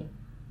pattern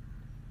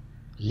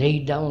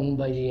laid down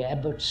by the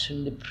abbots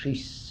and the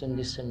priests and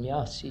the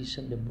sannyasis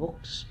and the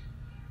books,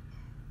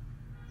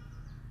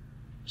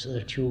 so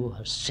that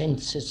your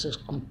senses are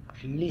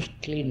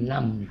completely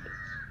numbed,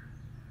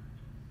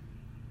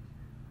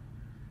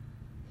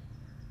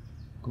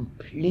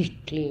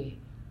 completely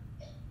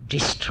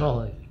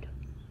destroyed,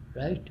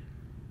 right?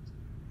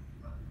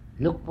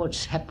 Look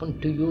what's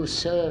happened to you,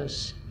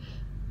 sirs.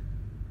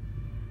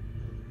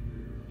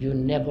 You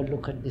never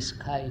look at the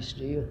skies,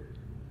 do you?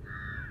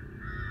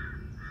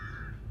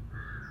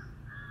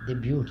 The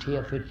beauty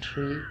of a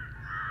tree,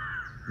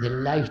 the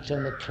light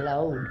on a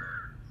cloud,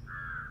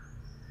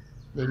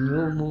 the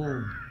new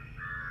moon,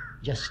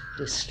 just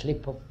a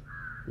slip of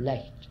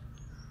light.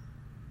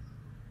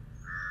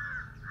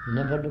 You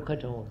never look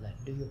at all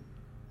that, do you?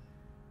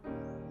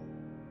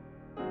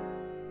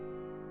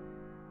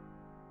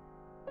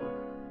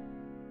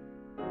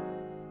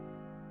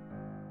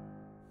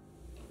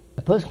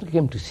 A person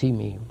came to see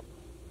me,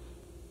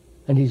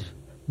 and his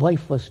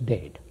wife was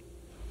dead.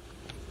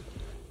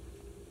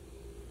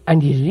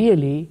 And he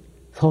really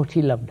thought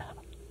he loved her.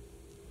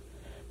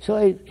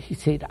 So he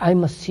said, I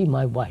must see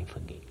my wife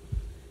again.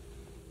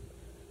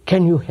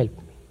 Can you help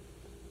me?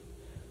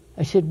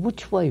 I said,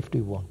 which wife do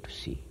you want to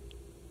see?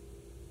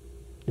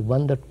 The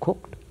one that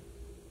cooked?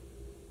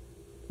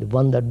 The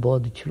one that bore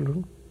the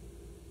children?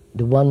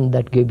 The one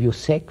that gave you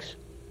sex?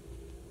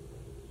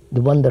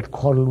 The one that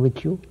quarreled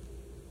with you?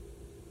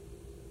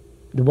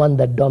 The one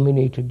that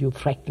dominated you,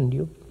 frightened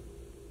you?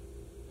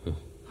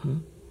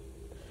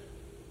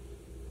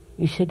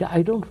 He said,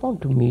 I don't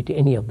want to meet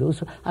any of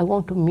those. I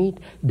want to meet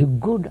the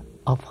good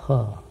of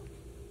her.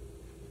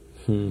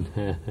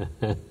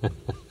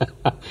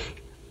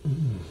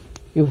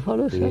 You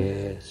follow,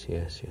 sir?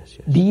 Yes.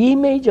 The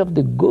image of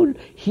the good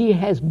he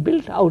has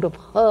built out of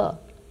her.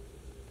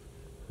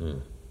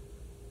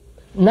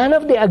 None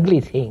of the ugly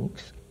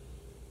things,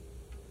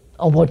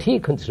 or what he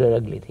considered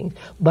ugly things,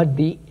 but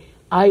the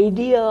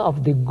idea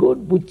of the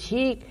good which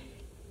he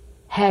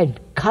had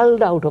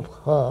culled out of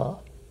her,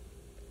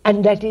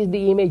 and that is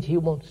the image he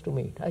wants to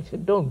meet. I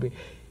said, don't be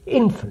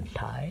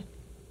infantile.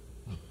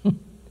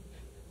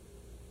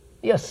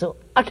 You're so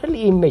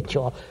utterly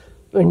immature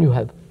when you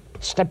have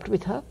slept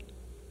with her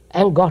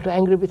and got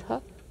angry with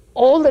her.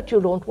 All that you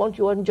don't want,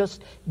 you want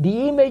just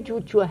the image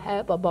which you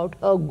have about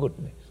her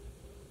goodness.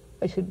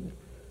 I said,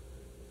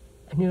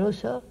 and you know,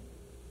 sir,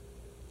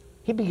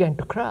 he began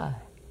to cry.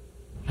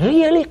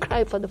 Really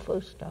cry for the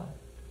first time.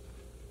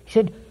 He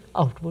said,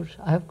 afterwards,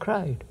 I have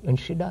cried when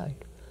she died.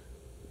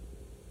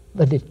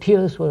 But the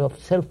tears were of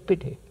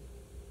self-pity,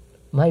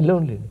 my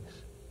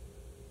loneliness,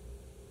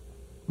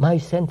 my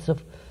sense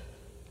of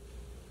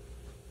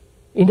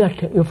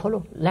you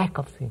follow, lack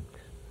of things.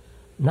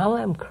 Now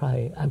I'm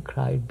crying. I've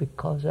cried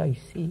because I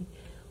see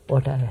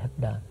what I have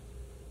done.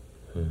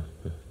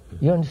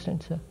 You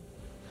understand, sir?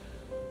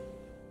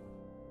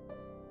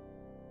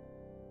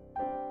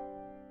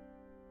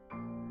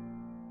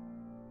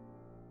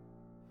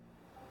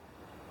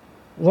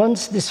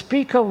 Once the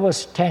speaker was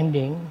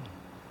standing,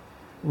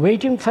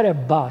 waiting for a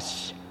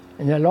bus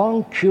in a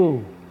long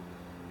queue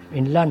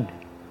in London.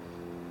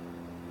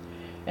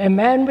 A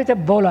man with a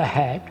bowler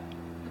hat,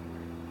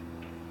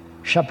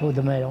 chapeau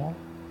de melon,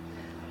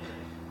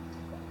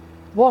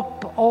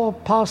 walked all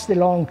past the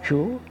long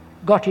queue,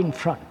 got in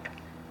front.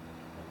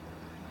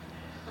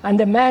 And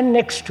the man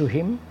next to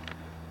him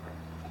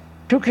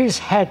took his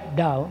hat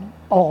down,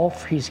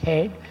 off his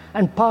head,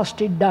 and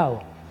passed it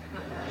down.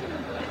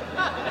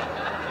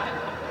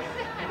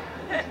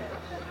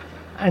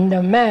 And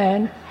the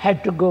man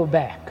had to go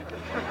back.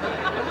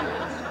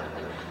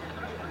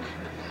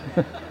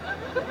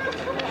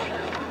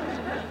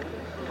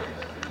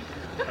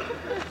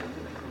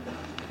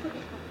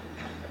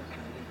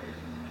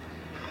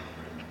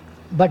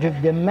 But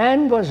if the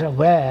man was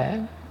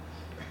aware,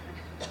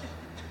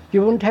 he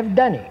wouldn't have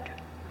done it.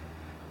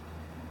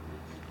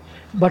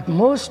 But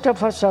most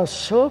of us are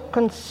so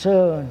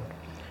concerned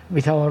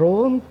with our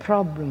own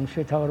problems,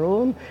 with our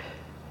own,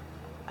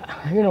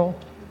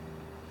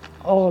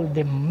 all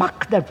the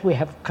muck that we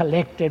have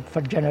collected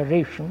for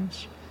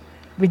generations.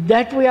 With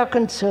that we are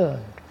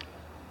concerned.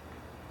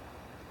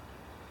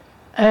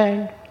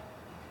 And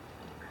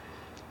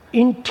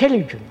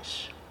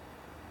intelligence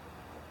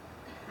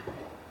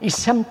is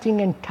something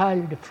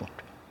entirely different.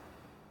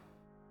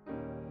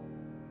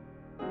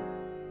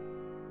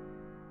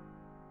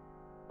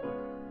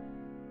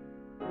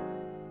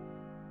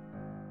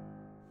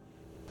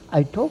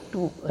 I talked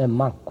to a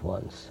monk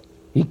once.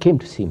 He came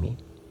to see me.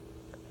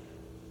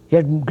 He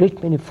had a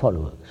great many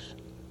followers.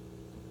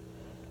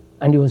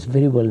 And he was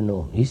very well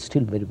known. He's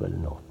still very well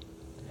known.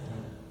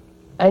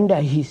 And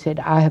he said,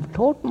 I have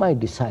taught my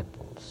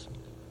disciples.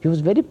 He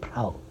was very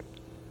proud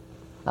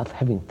of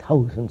having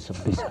thousands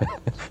of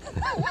disciples.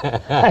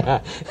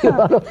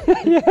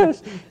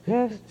 Yes,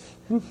 yes.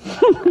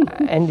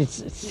 And it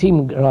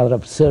seemed rather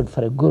absurd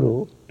for a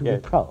guru to be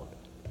proud.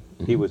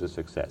 He was a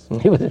success.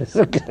 He was a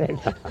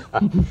success.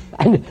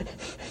 And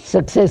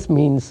success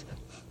means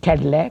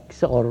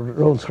Cadillacs or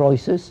Rolls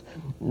Royces,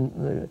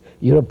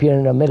 European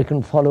and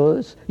American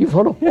followers. You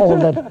follow all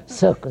that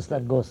circus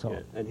that goes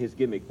on. And his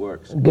gimmick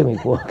works.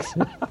 Gimmick works.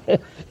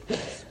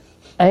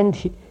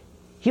 And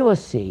he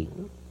was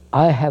saying,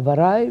 I have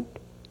arrived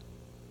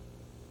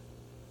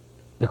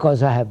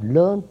because I have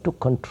learned to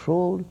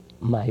control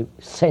my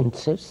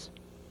senses,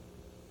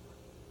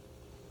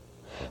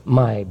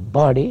 my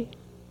body,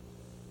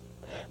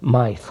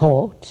 my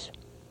thoughts,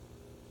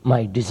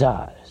 my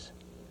desires.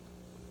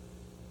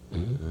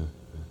 Mm-hmm.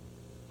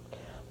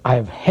 I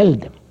have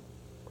held them,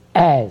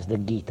 as the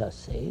Gita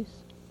says.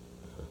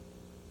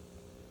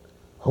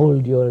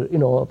 Hold your,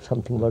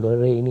 something about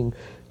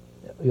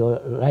you're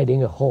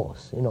riding a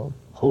horse,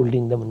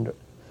 holding them under.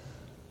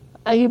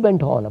 He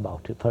went on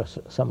about it for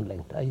some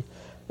length. I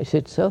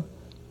said, sir,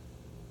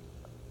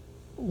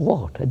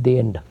 what at the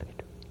end of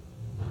it?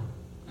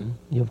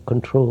 You've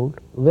controlled.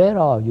 Where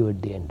are you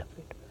at the end of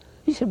it?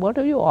 He said, what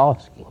are you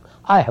asking?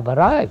 I have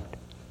arrived.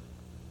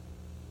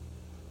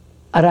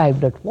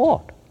 Arrived at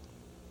what?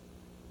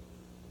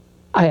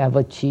 I have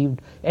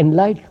achieved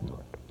enlightenment.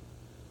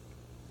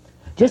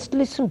 Just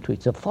listen to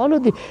it. So follow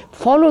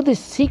the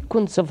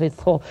sequence of a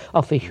thought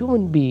of a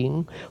human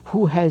being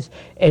who has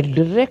a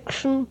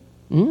direction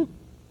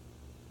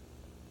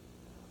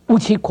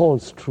which he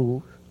calls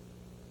truth.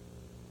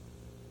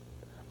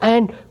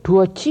 And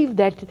to achieve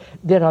that,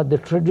 there are the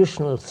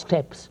traditional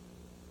steps,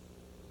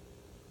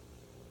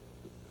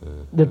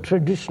 the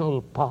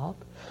traditional path,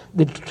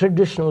 the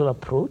traditional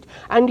approach,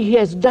 and he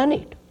has done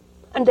it.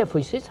 And therefore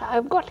he says, I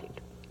have got it.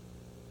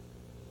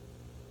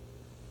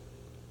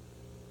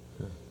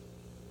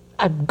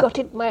 I've got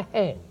it in my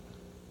hand.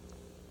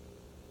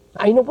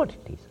 I know what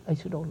it is. I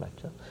said, all right,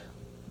 sir.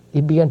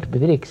 He began to be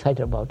very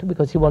excited about it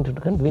because he wanted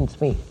to convince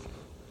me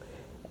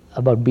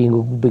about being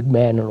a big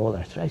man and all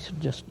that. So I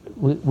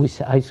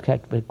said, I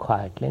sat very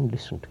quietly and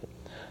listened to him.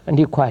 And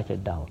he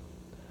quieted down.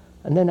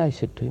 And then I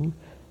said to him,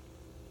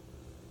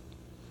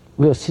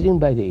 we were sitting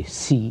by the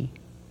sea,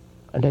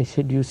 and I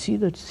said, you see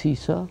that sea,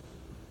 sir?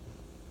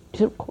 He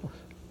said, of course.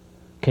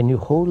 Can you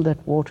hold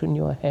that water in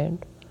your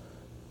hand?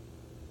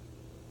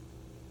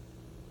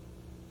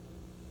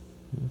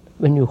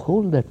 When you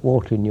hold that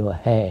water in your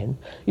hand,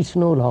 it's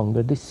no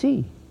longer the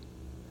sea.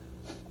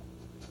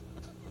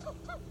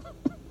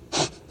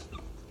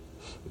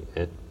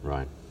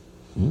 Right.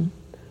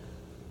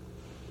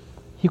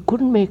 He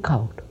couldn't make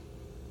out.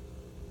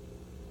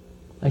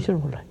 I said,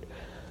 all right.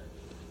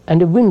 And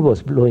the wind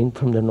was blowing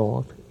from the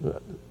north,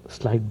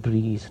 slight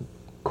breeze,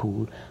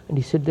 cool. And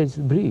he said, there's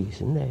a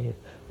breeze in there.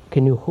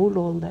 Can you hold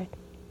all that?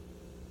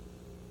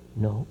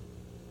 No.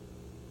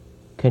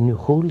 Can you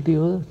hold the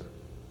earth?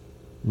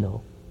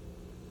 No.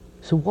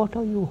 So what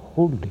are you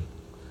holding?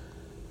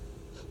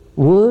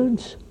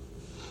 Words?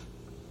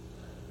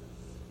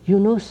 You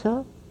know,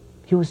 sir,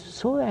 he was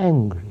so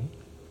angry.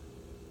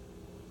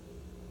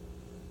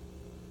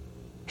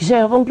 He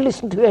said, I won't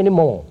listen to you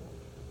anymore.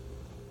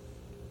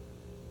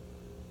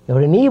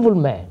 You're an evil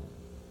man.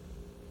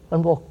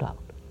 And walked out.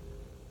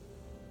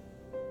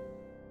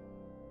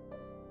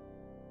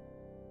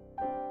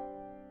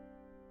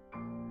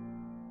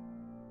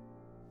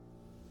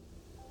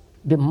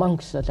 The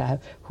monks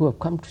who have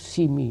come to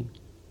see me,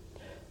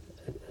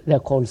 they're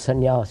called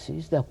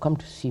sannyasis, they have come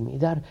to see me.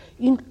 They are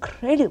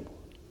incredible.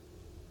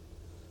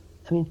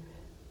 I mean,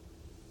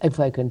 if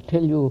I can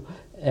tell you,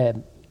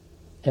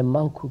 a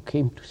monk who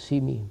came to see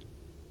me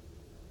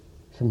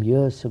some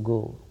years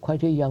ago,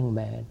 quite a young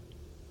man,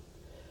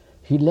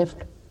 he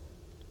left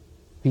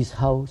his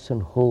house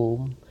and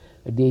home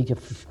at the age of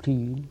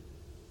 15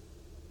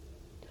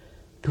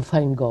 to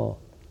find God.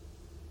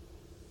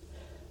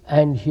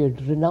 And he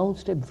had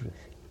renounced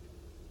everything,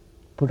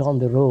 put on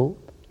the robe.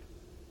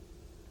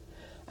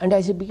 And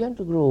as he began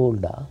to grow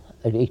older,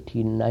 at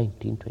 18,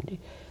 19, 20,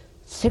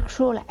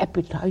 sexual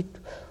appetite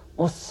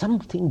was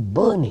something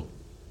burning.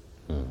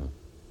 Mm-hmm.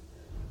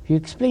 He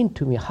explained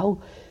to me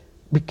how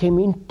it became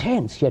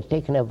intense. He had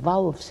taken a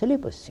vow of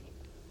celibacy,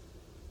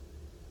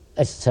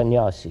 as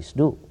sannyasis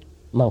do,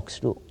 monks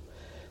do.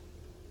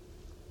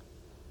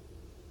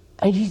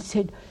 And he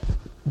said,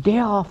 day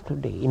after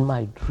day, in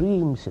my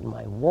dreams, in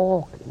my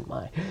walk, in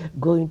my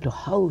going to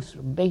house,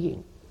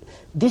 begging,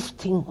 this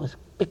thing was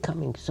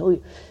becoming so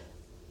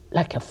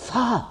like a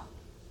fire.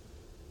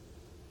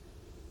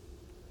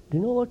 Do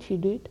you know what he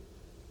did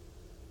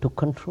to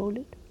control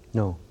it?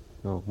 No.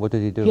 What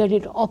did he do? He had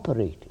it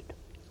operated.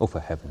 Oh, for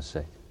heaven's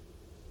sake.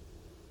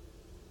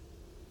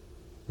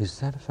 Is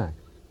that a fact?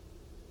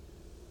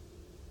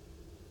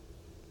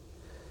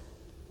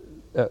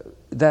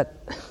 that...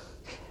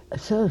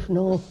 Sir,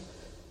 no,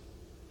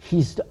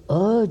 his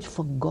urge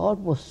for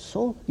God was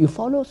so... You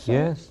follow, sir?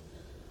 Yes.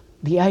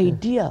 The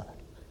idea,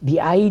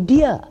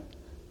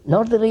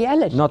 not the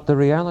reality. Not the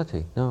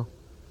reality, no.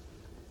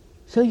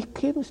 So he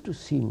came to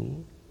see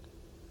me.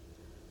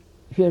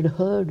 He had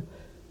heard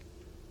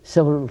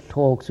several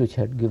talks which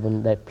I had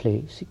given that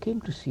place. He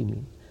came to see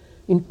me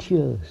in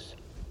tears.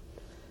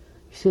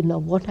 He said, now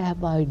what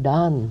have I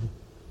done?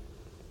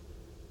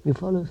 You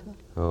follow, sir?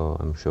 Oh,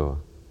 I'm sure,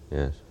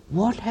 yes.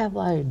 What have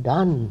I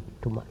done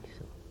to myself?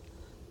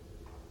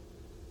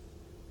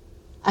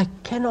 I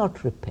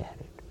cannot repair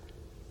it.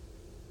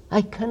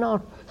 I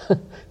cannot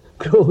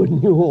grow a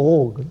new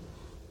organ.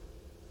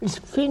 It's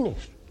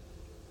finished.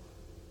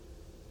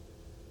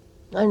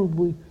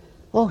 And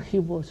he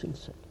was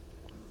inside.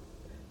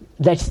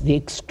 That's the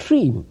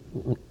extreme.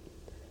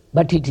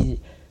 But it is,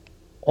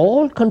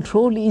 all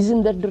control is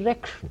in that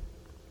direction.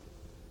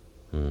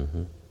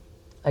 Mm-hmm.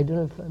 I don't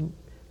know if I'm...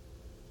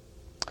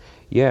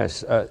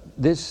 Yes,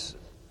 this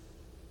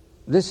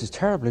is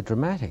terribly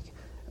dramatic.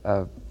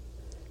 The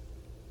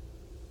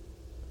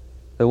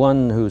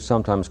one who's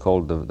sometimes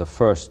called the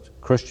first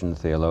Christian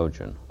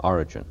theologian,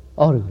 Origen,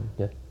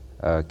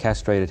 yeah.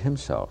 Castrated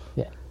himself.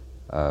 Yeah.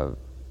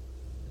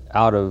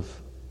 Out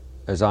of,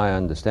 as I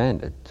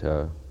understand it,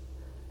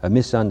 a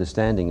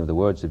misunderstanding of the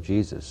words of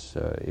Jesus.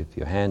 If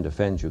your hand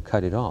offends you,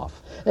 cut it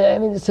off. I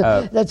mean, that's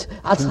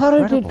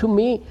authority incredible. To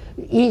me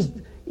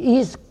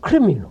is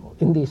criminal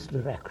in these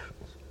directions.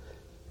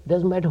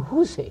 Doesn't matter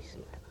who says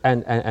it.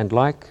 And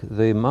like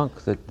the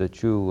monk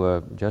that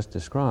you just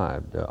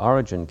described,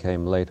 Origen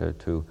came later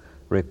to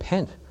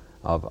repent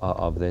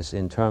of this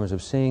in terms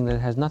of seeing that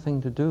it has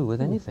nothing to do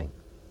with anything.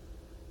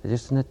 It's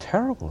just a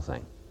terrible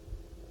thing.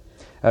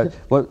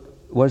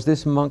 Was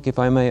this monk, if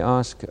I may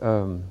ask,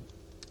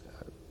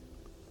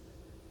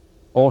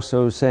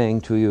 also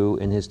saying to you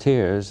in his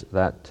tears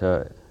that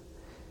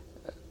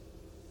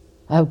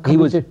he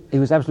was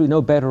absolutely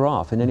no better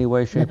off in any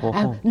way, shape, or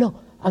form? No,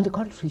 on the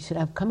contrary, he said,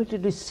 I've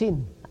committed a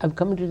sin. I've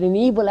committed an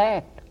evil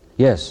act.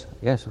 Yes,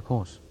 of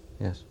course,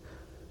 yes.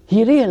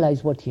 He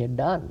realized what he had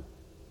done.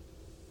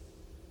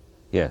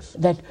 Yes.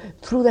 That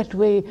through that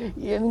way,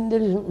 I mean, there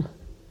is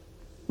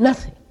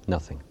nothing.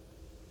 Nothing.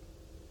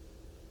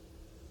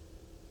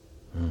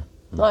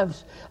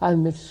 I've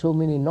met so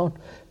many, not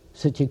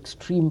such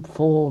extreme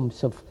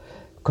forms of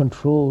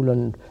control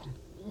and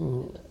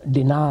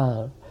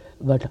denial,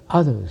 but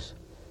others.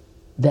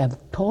 They have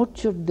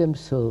tortured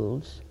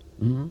themselves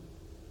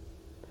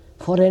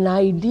for an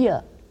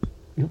idea.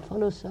 You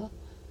follow, sir?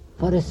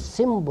 For a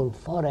symbol,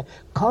 for a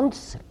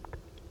concept.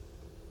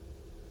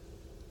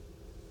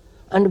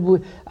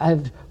 And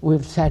I've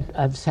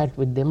sat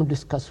with them and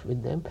discussed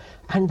with them,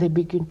 and they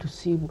begin to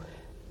see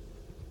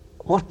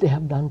what they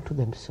have done to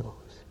themselves.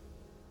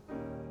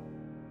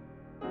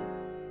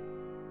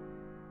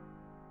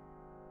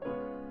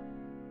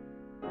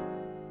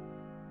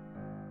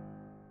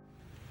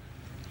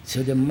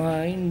 So the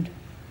mind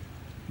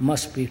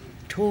must be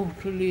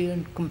totally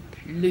and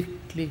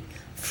completely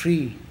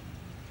free.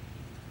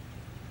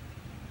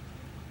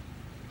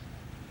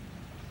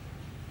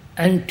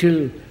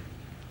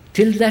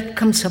 Till that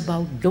comes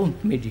about,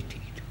 don't meditate.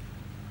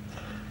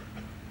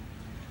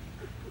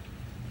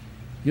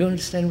 You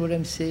understand what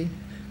I'm saying?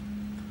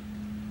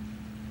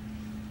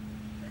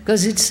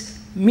 Because it's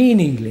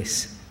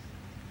meaningless.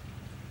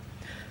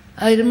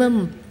 I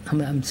remember,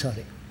 I'm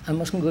sorry, I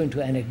mustn't go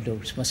into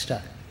anecdotes, must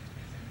I?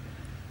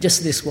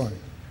 Just this one.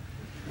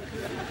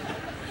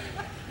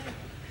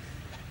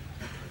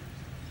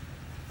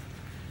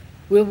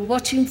 We were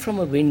watching from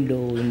a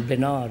window in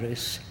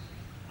Benares.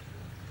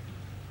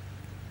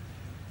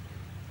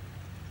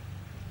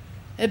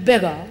 A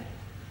beggar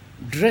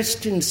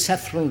dressed in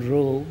saffron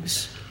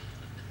robes,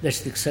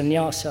 that's the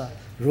sannyasa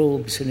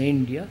robes in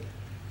India.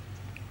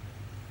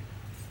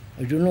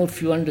 I don't know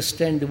if you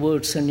understand the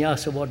word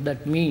sannyasa, what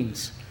that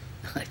means.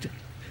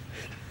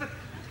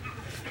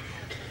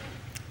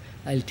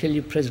 I'll tell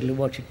you presently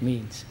what it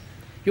means.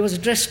 He was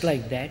dressed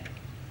like that,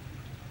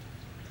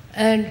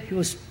 and he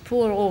was a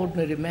poor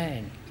ordinary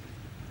man,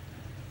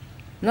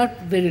 not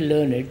very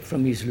learned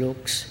from his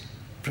looks,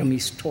 from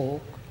his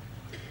talk.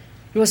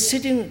 He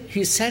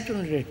sat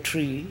under a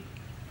tree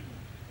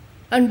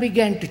and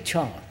began to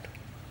chant,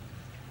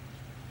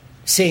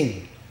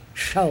 sing,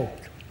 shout.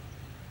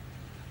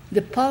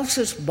 The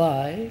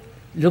passers-by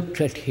looked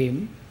at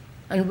him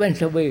and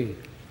went away.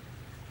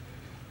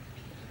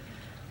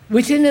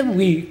 Within a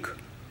week,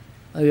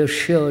 I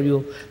assure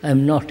you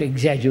I'm not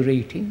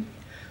exaggerating,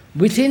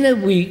 within a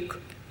week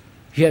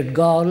he had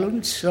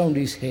garlands round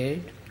his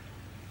head.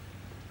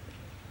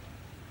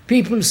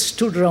 People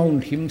stood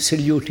round him,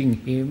 saluting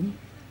him,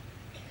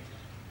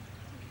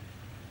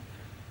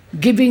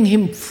 giving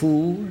him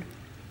food,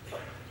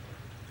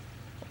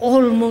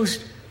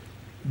 almost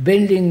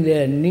bending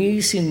their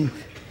knees in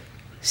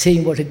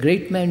saying, what a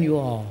great man you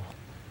are.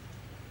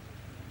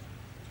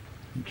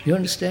 You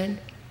understand?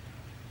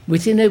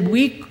 Within a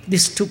week,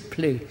 this took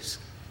place.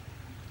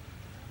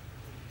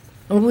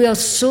 And we are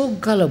so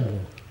gullible.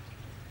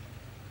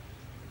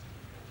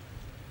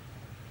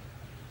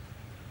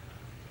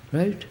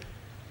 Right?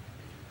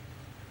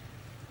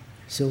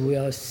 So we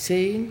are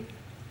saying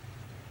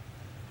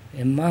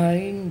a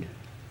mind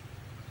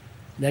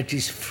that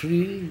is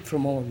free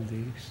from all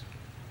this.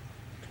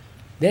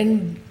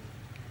 Then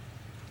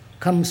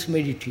comes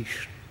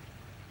meditation.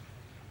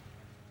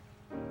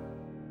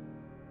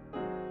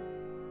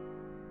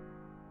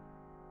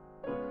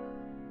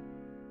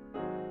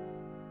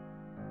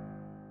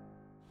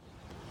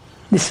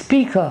 The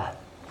speaker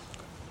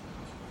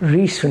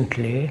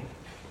recently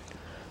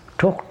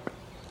talked,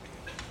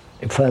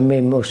 if I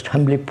may most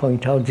humbly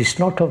point out, this is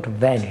not out of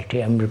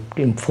vanity, I'm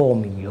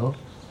informing you.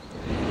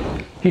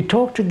 He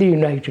talked to the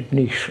United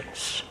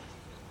Nations.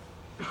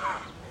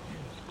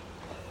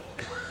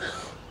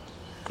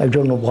 I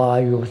don't know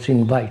why he was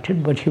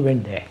invited, but he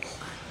went there.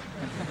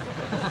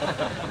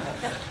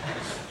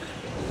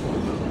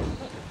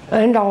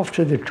 And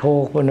after the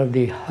talk, one of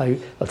the high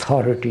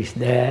authorities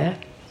there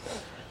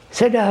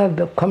said, I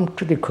have come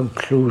to the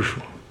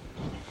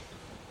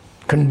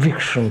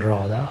conviction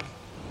rather,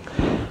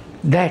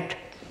 that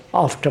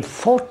after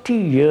 40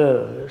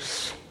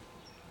 years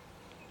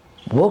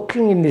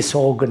working in this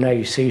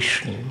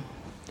organization,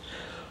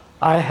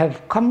 I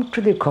have come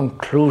to the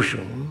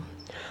conclusion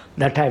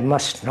that I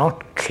must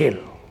not kill.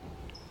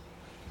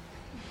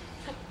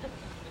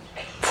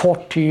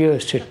 40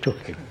 years it took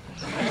him.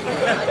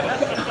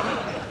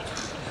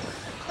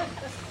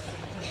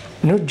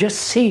 You know, just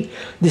see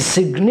the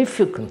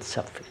significance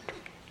of it.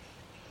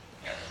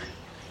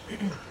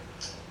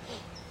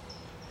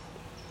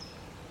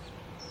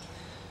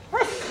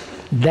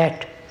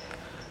 That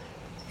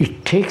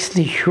it takes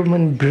the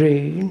human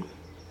brain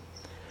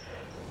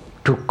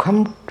to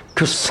come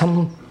to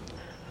some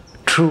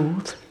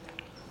truth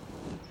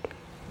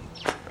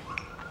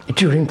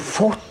during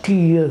 40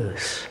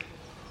 years.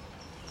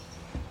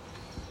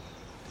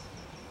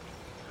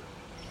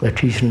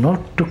 That is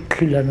not to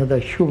kill another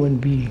human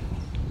being.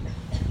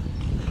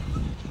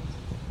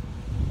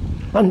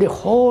 And the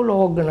whole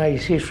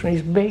organization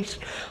is based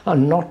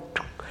on not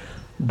to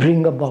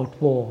bring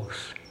about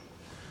wars,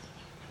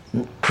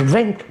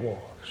 prevent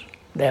wars.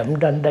 They haven't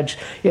done, that's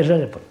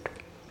irrelevant.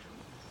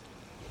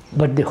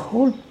 But the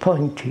whole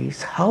point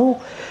is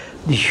how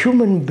the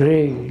human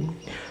brain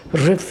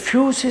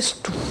refuses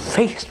to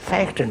face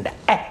fact and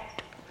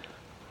act.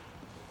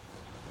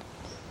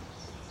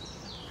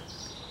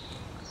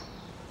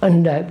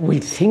 And we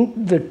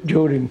think that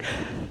during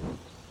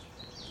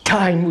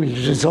time will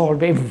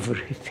resolve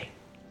everything.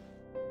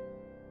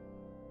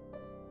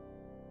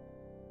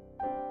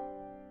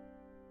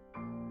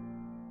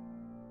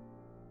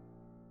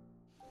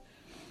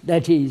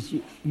 That is,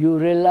 you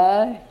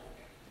rely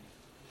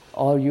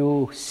or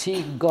you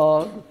seek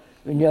God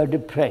when you are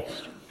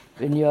depressed,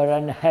 when you are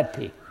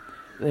unhappy,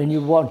 when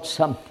you want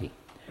something,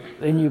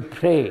 when you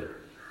pray,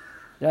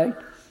 right?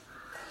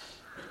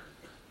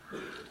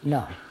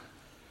 Now,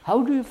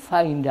 how do you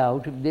find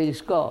out if there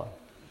is God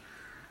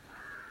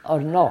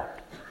or not?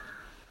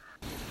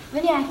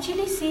 When you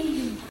actually see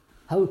Him.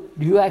 How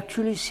do you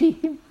actually see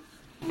Him?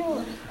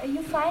 No,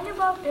 you find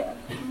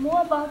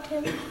more about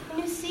Him when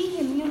you see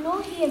Him. You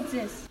know He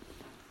exists.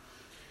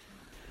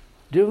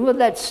 Do you remember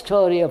that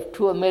story of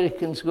two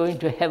Americans going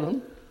to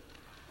heaven?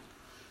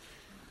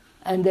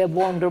 And they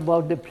wander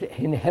about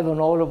in heaven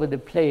all over the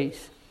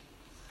place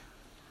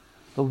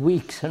for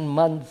weeks and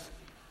months.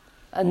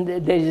 And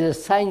there is a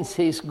sign that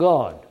says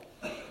God.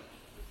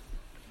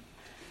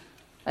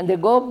 And they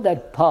go up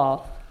that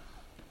path.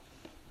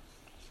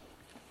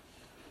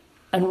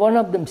 And one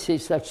of them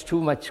says, that's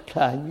too much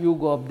climb. You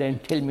go up there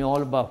and tell me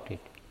all about it.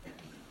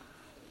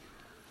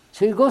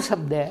 So he goes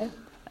up there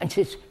and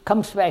says,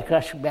 comes back,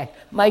 rushes back.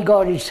 My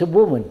God, it's a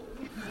woman.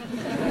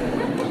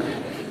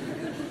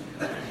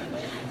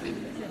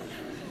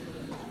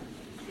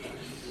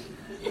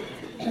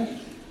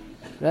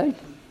 Right?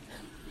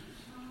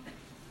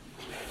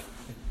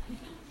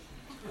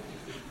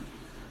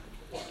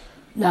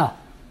 Now,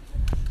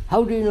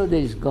 how do you know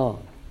there is God?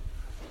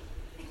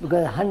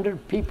 Because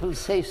 100 people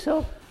say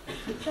so?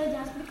 So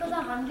just because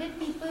 100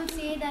 people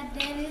say that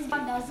there is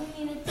God doesn't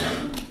mean it's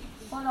true.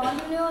 For all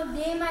you know,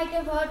 they might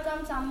have heard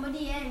from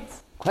somebody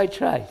else. Quite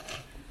right.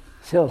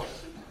 So,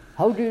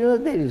 how do you know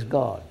there is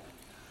God?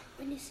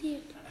 When you see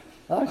it.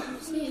 What? You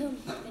see Him.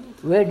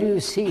 Where do you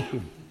see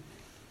Him?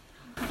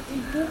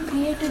 Who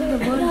created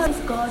the world is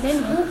God.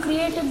 Then who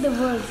created the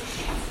world?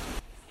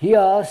 He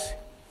asks,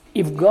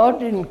 if God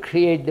didn't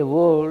create the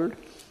world,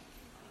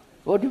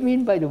 what do you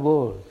mean by the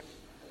world?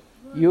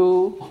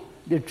 You,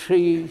 the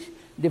trees,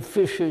 the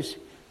fishes,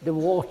 the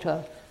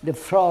water, the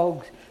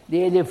frogs,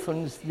 the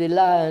elephants, the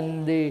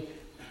lion, the...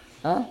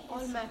 Huh?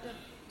 All matter.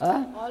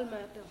 Huh? All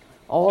matter.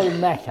 All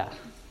matter.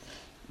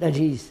 That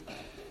is,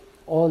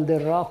 all the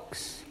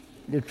rocks,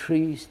 the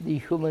trees, the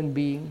human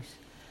beings,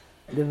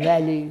 the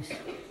valleys,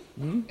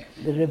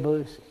 the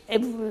rivers,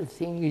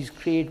 everything is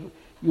created,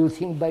 you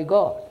think, by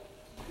God.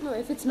 No,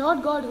 if it's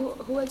not God,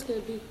 who else could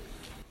it be?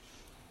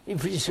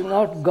 If it's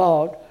not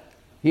God,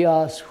 he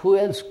asks, who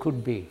else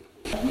could be?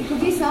 It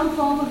could be some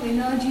form of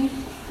energy.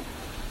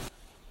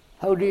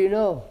 How do you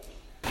know?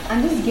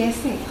 I'm just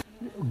guessing.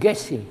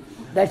 Guessing.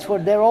 That's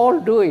what they're all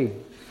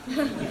doing.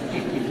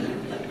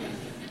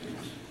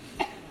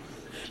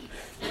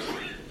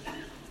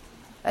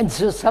 And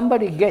so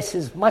somebody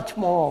guesses much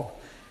more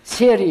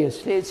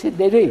seriously, they say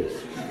there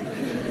is.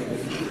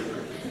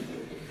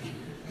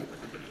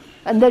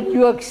 And then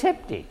you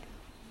accept it.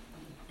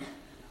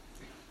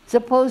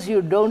 Suppose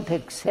you don't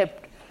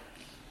accept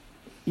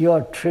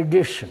your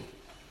tradition,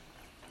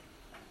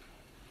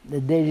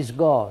 that there is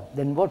God,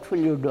 then what will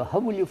you do? How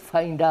will you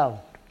find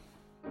out?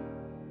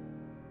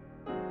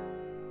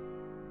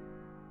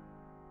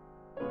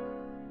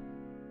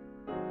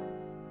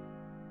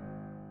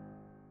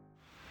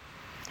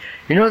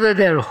 You know that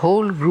there are a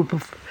whole group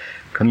of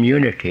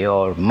community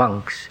or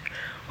monks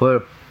who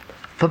are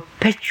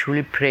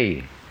perpetually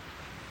praying.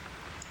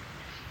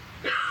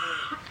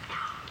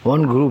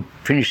 One group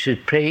finishes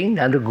praying,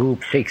 the other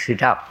group takes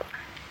it up.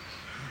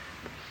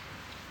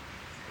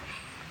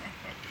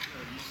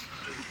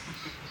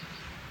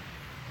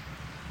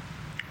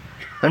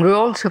 And we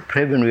also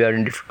pray when we are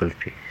in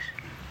difficulties.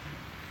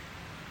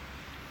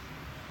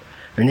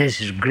 When there's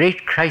this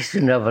great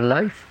crisis in our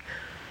life,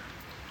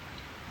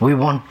 we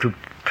want to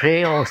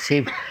pray or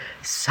say,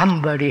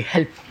 somebody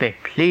help me,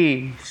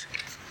 please.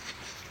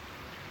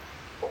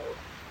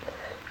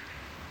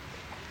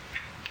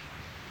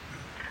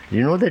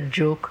 You know that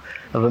joke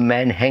of a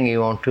man hanging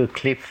onto a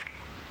cliff?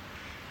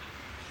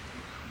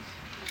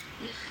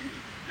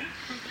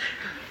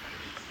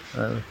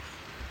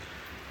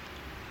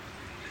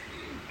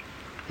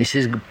 He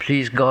says,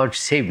 please God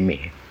save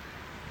me.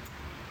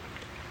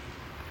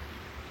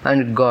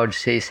 And God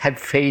says, have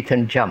faith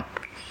and jump.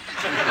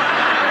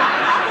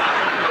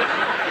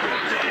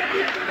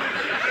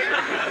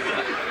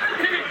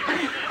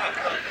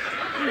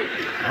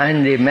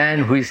 And the man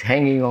who is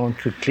hanging on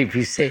to the cliff,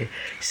 he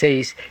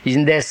says,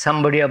 isn't there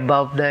somebody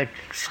above that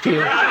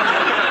still?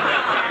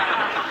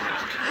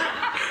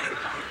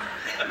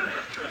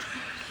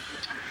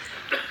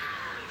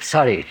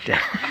 Sorry.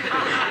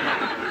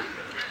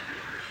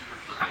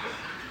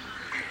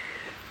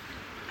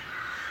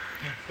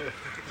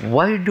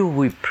 Why do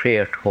we pray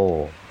at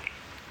all?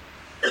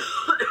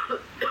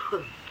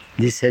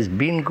 This has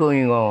been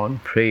going on,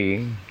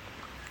 praying,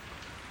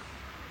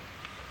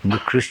 in the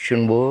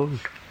Christian world,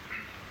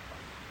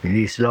 in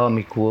the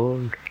Islamic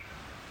world,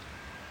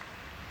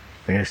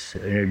 in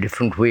a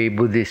different way,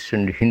 Buddhist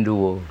and Hindu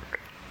world.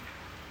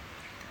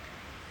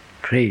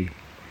 Pray.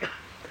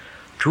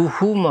 To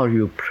whom are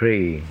you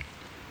praying?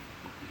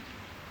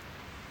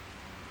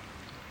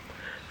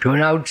 To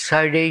an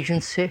outside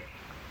agency?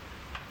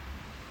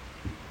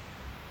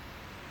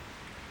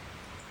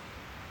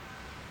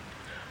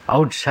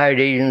 Outside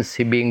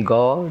agency being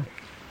God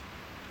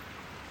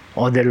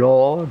or the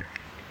Lord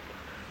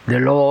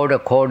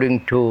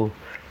according to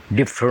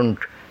different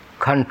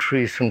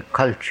countries and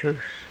cultures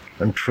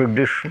and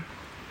tradition,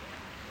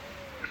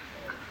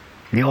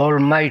 the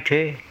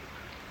Almighty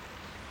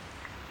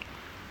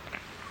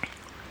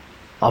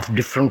of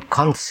different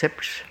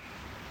concepts.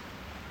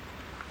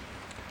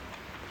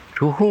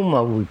 To whom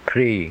are we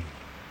praying?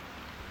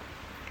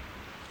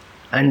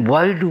 And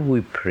why do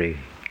we pray?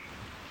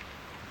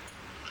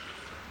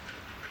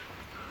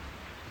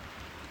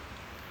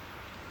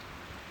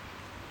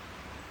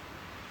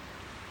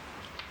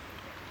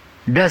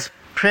 Does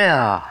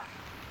prayer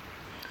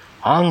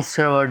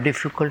answer our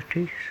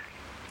difficulties?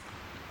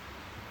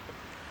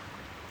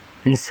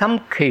 In some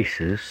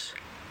cases,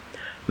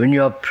 when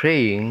you are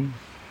praying,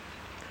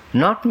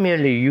 not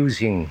merely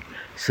using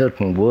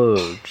certain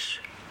words,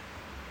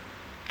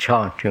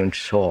 chanting and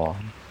so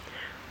on,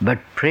 but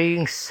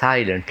praying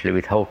silently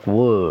without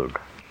word.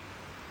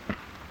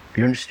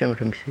 Do you understand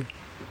what I'm saying?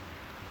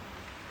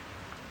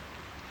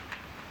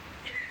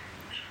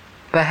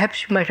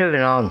 Perhaps you might have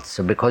an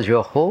answer because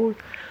your whole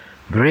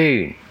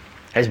brain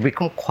has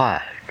become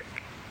quiet.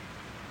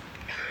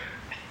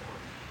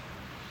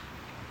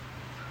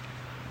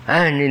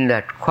 And in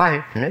that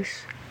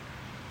quietness,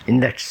 in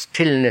that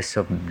stillness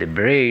of the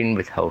brain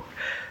without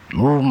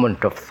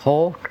movement of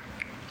thought,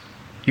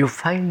 you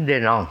find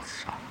an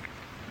answer.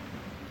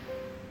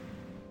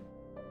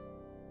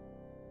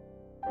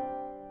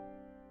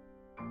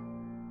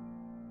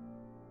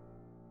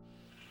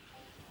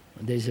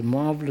 There's a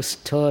marvelous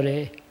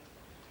story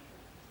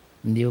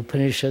in the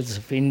Upanishads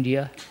of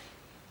India.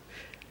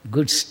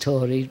 Good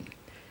story.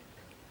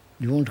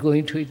 You want to go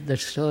into it, that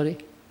story?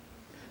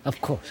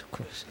 Of course, of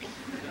course.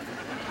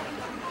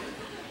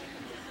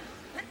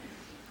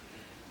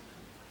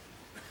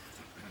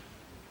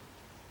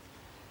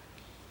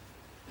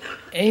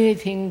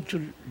 Anything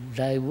to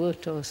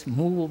divert us,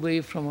 move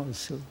away from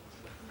ourselves.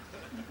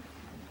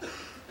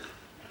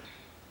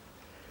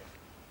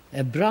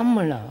 A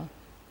Brahmana,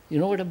 you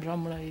know what a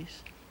Brahmana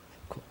is?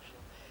 Of course.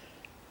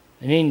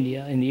 In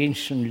India, in the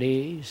ancient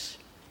days,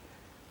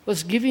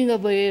 was giving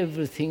away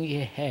everything he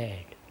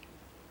had.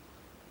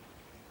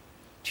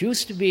 It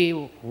used to be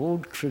an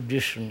old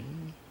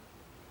tradition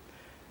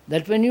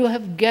that when you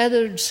have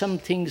gathered some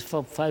things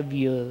for 5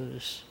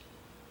 years,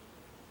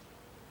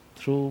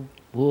 through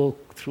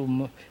work,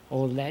 through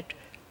all that,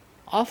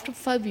 after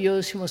 5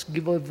 years you must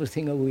give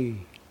everything away.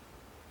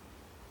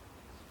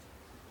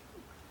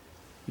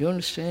 You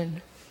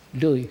understand?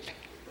 Do it.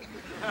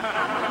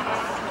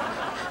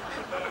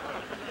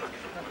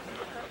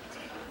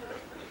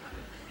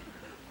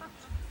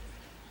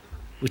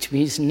 Which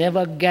means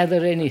never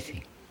gather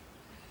anything.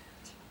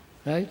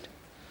 Right?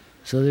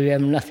 So that we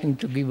have nothing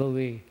to give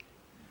away.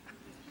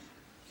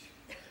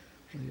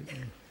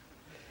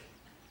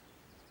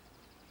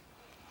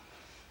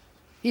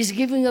 He's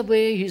giving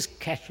away his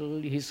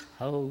cattle, his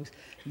house,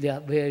 their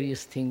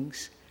various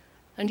things.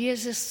 And he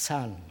has a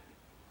son.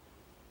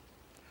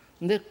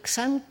 And the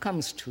son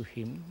comes to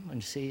him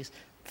and says,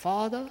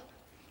 Father,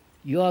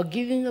 you are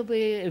giving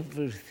away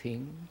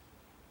everything.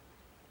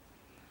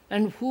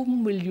 And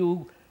whom will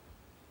you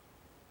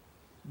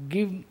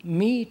give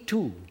me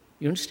to?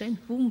 You understand?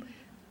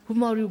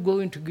 Whom are you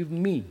going to give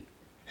me?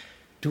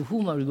 To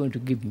whom are you going to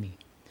give me?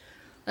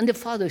 And the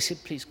father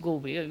said, please go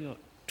away. You're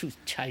too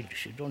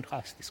childish. You don't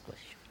ask this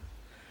question.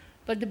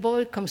 But the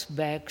boy comes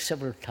back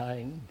several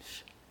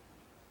times.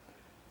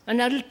 And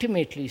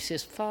ultimately he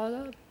says,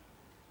 Father,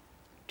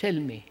 tell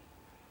me,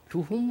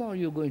 to whom are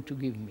you going to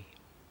give me?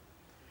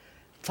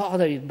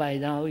 Father by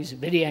now is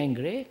very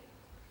angry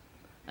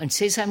and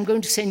says, I'm going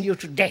to send you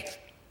to death.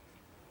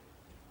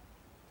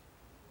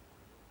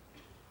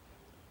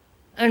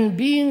 And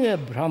being a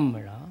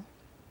Brahmana,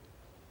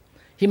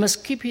 he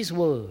must keep his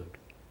word.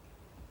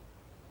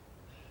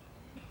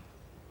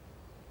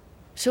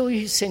 So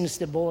he sends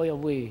the boy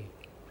away.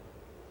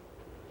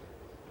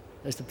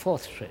 That's the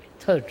fourth trait,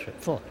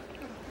 fourth.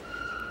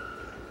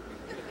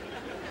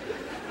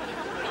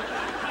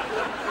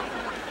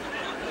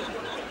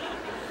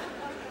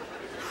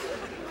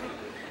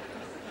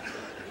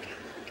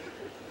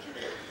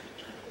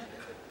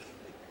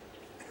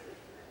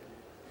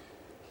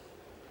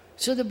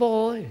 So the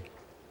boy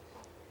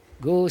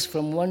goes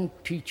from one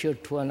teacher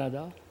to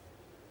another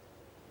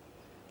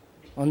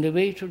on the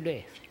way to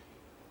death.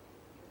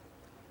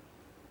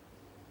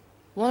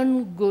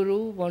 One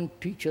guru, one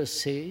teacher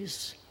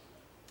says,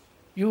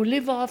 you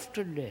live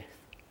after death.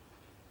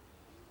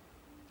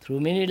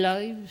 Through many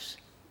lives,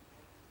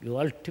 you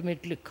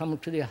ultimately come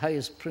to the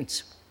highest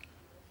principle.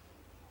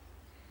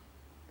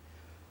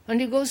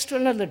 And he goes to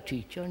another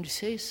teacher and he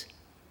says,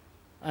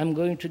 I'm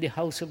going to the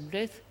house of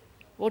death.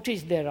 What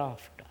is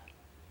thereafter?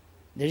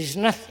 There is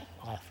nothing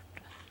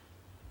after.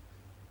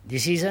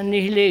 This is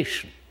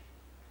annihilation.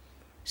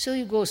 So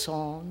he goes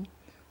on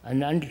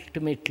and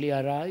ultimately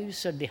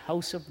arrives at the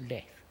house of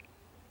death.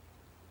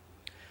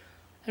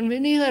 And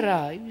when he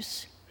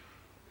arrives,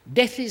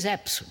 death is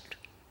absent.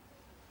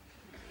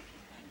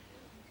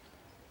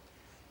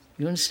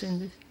 You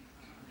understand this?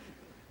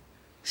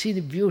 See the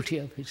beauty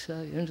of it,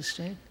 sir? You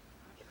understand?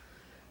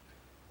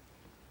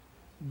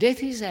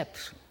 Death is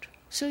absent.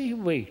 So he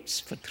waits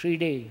for 3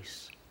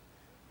 days.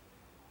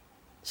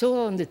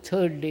 So on the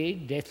third day,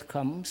 death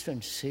comes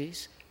and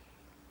says,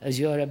 as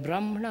you are a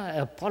Brahmana, I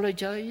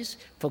apologize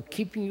for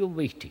keeping you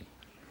waiting.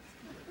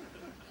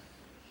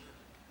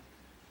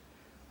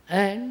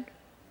 And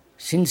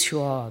since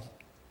you are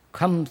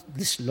come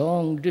this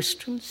long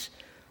distance,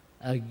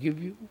 I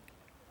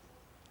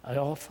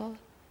offer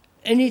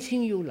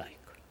anything you like.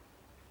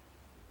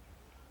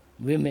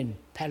 Women,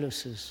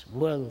 palaces,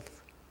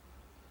 wealth,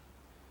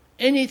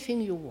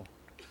 anything you want.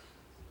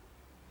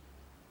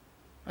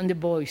 And the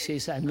boy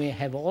says, I may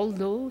have all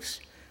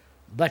those,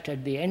 but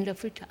at the end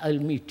of it, I'll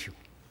meet you.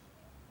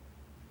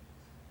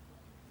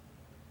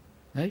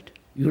 Right?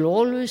 You'll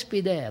always be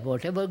there.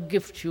 Whatever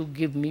gift you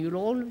give me, you'll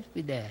always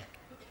be there.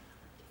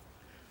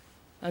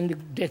 And the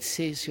death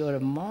says, you're a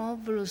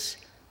marvelous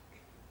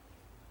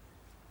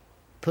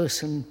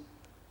person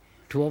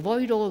to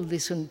avoid all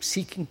this and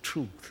seeking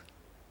truth.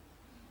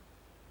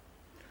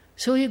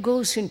 So he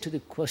goes into the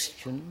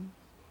question.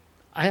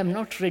 I have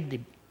not read the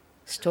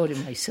story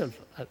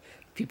myself.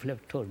 People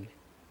have told me.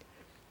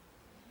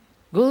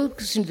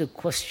 Goes into the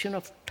question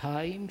of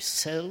time,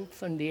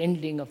 self, and the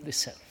ending of the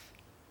self.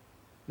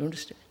 You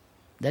understand?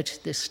 That's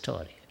the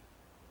story.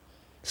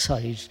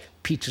 Sorry, it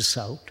peters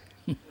out.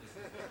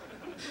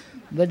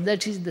 But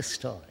that is the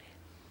story.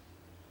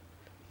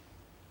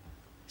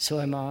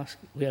 So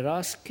we are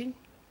asking,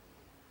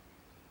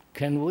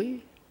 can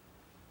we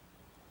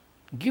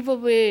give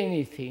away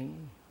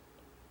anything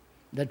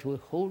that we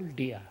hold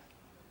dear?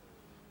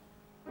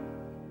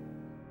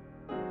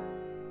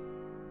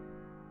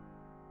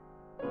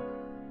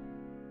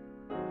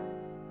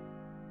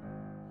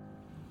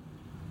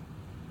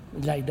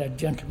 Like that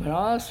gentleman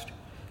asked,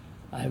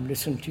 I have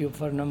listened to you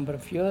for a number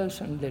of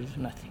years and there is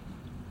nothing.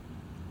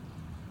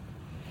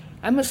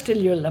 I must tell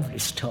you a lovely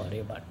story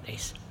about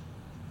this.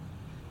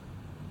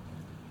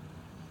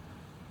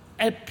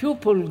 A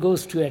pupil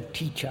goes to a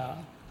teacher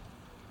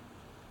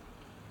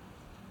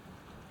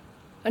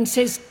and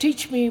says,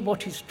 teach me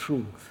what is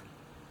truth.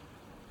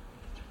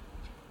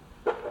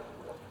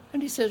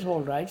 And he says,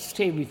 all right,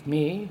 stay with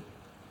me.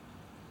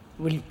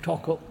 We'll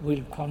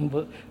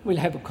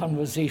have a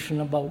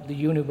conversation about the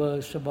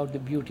universe, about the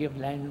beauty of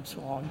land, and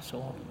so on, so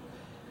on.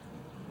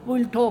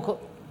 We'll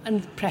talk,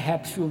 and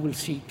perhaps you will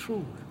see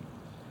truth.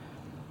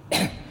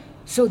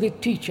 So the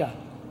teacher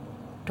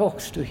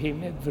talks to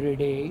him every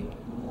day,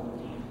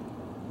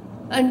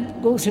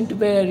 and goes into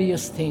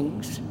various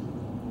things.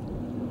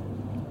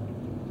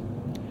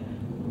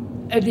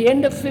 At the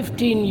end of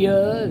 15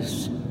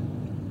 years,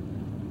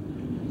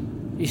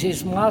 he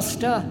says,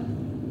 Master,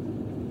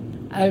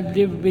 I've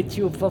lived with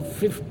you for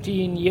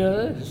 15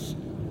 years,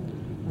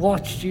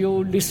 watched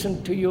you,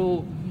 listened to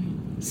you,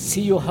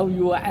 see you how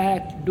you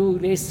act, do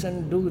this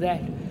and do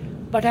that,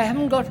 but I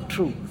haven't got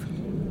truth.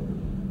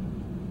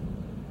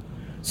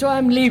 So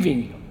I'm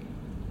leaving you.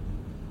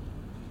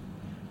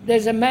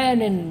 There's a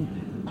man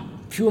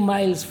a few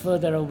miles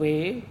further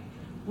away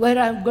where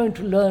I'm going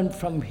to learn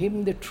from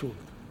him the truth.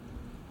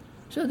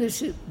 So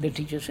the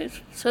teacher says,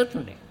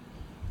 certainly.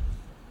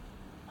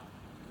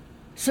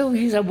 So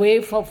he's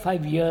away for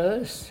 5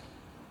 years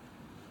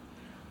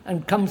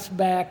and comes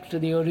back to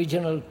the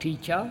original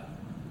teacher,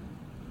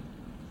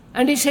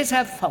 and he says,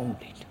 I've found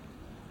it.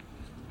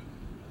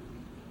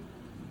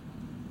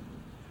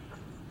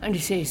 And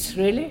he says,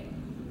 really?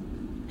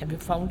 Have you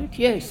found it?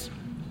 Yes.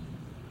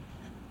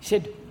 He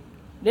said,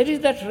 there is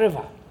that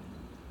river.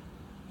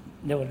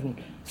 They were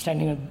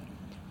standing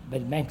by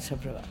the banks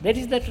of the river. There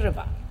is that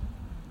river.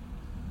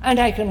 And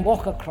I can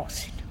walk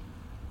across it.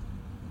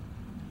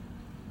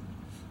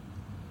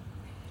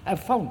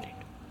 I've found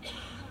it.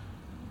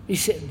 He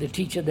said, the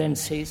teacher then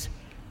says,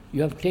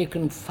 you have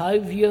taken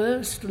 5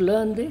 years to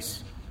learn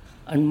this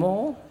and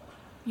more?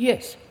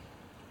 Yes.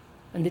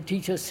 And the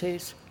teacher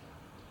says,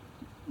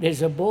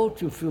 there's a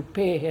boat, if you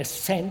pay a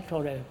cent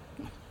or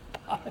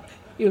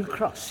you'll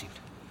cross it.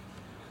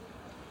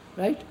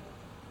 Right?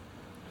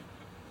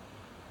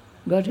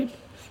 Got it?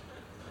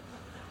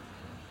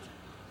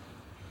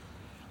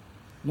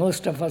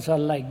 Most of us are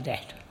like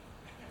that.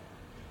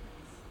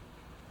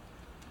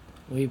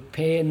 We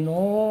pay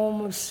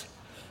enormous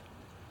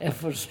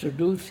efforts to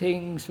do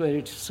things where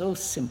it's so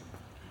simple.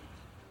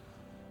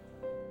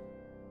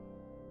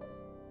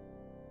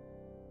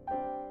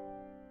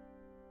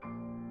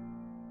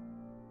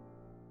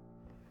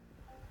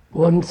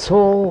 One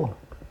saw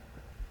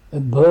a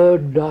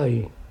bird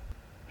dying,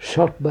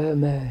 shot by a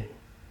man.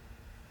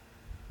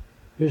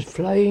 He was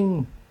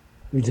flying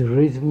with a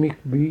rhythmic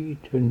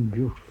beat and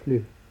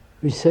beautifully,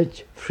 with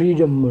such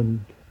freedom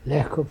and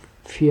lack of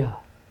fear.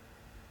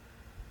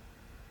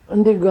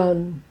 And the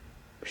gun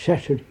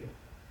shattered him.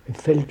 He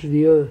fell to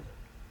the earth,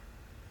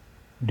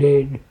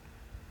 dead,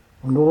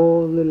 and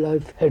all the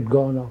life had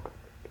gone out of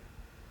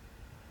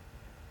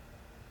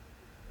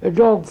it. A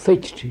dog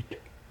fetched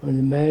it, and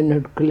the man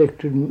had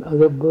collected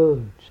other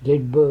birds,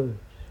 dead birds.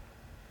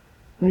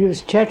 And he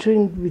was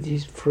chatting with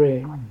his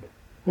friend,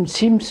 and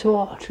seemed so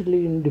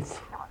utterly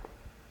indifferent.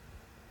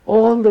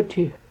 All that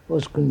he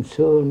was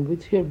concerned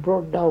with, he had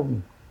brought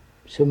down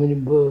so many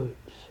birds.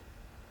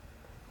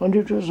 And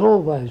it was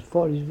over as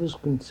far as he was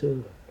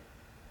concerned.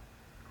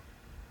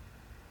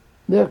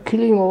 They are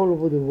killing all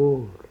over the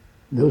world.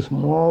 Those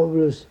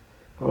marvelous,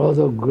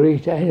 rather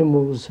great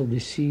animals of the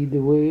sea,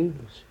 the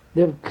whales,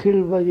 they are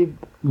killed by the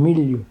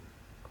million.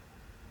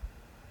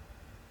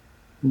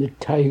 The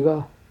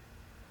tiger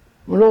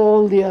and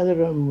all the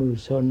other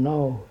animals are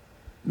now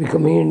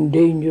becoming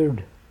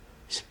endangered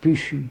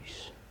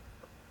species.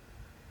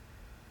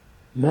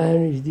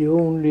 Man is the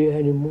only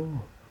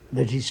animal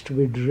that is to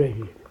be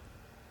dreaded.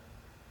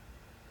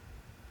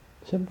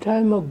 Some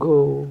time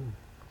ago,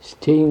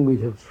 staying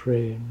with a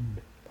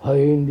friend high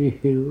in the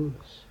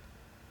hills,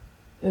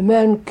 a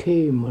man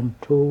came and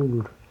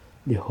told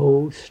the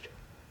host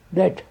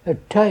that a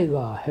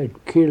tiger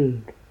had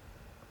killed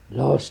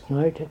last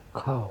night a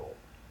cow.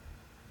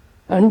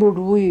 And would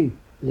we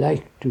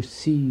like to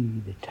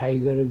see the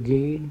tiger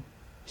again?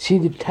 See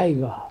the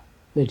tiger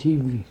that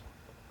evening?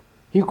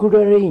 He could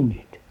arrange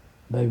it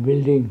by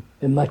building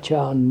a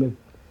machan,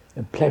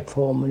 a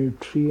platform on a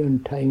tree,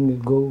 and tying a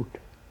goat.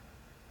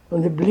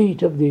 And the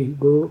bleat of the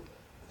goat,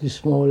 the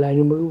small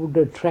animal, would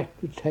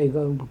attract the tiger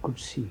and we could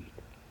see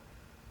it.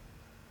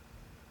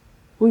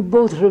 We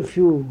both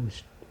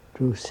refused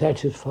to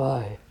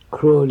satisfy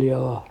cruelly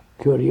our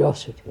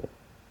curiosity.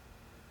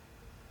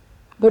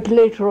 But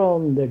later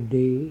on that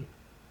day,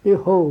 the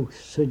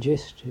host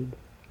suggested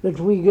that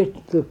we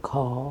get the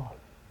car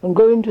and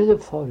go into the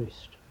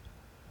forest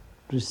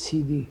to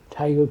see the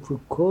tiger if we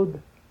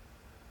could.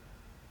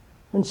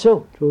 And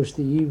so, towards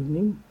the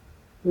evening,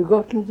 we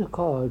got into the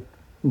car,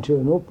 into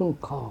an open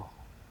car,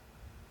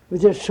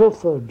 with a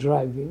chauffeur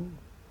driving,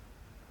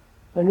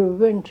 and we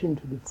went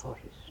into the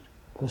forest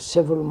for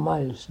several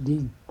miles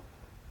deep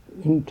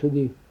into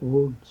the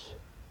woods.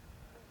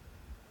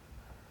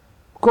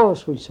 Of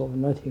course, we saw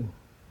nothing.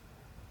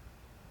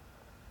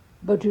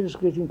 But it was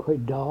getting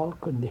quite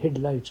dark and the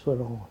headlights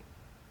were on.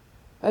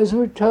 As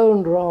we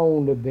turned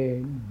round a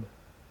bend,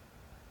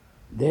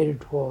 there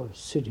it was,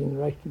 sitting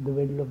right in the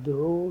middle of the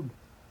road,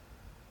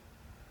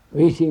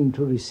 waiting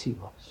to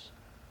receive us.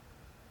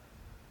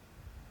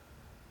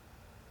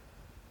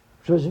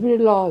 It was a very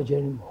large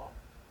animal,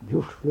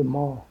 beautifully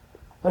marked,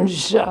 and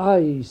his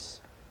eyes,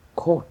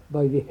 caught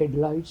by the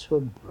headlights,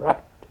 were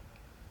bright,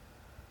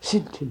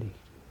 scintillating.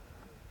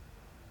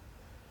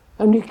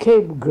 And he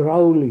came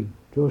growling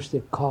towards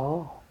the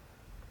car,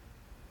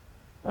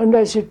 and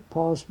as it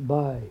passed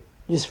by,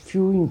 just a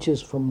few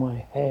inches from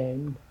my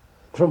hand,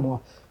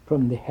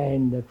 from the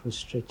hand that was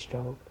stretched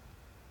out.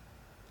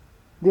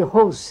 The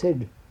horse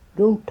said,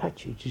 "Don't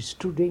touch it, it's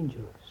too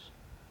dangerous.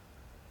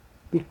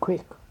 Be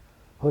quick,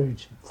 or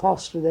it's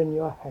faster than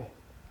your hand."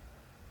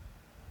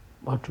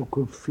 But you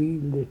could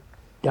feel the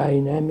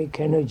dynamic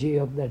energy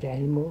of that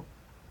animal,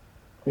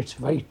 its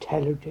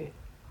vitality.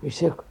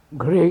 It's a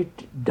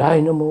great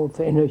dynamo of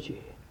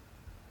energy.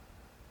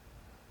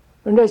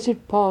 And as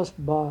it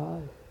passed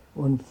by,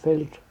 one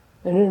felt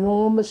an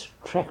enormous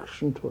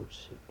attraction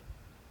towards it.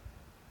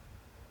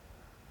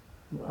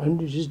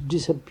 And it just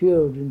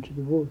disappeared into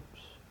the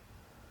woods.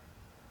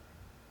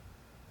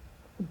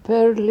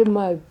 Apparently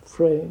my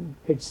friend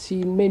had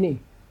seen many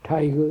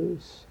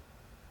tigers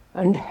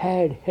and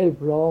had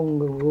helped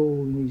long ago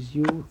in his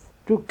youth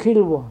to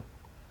kill one.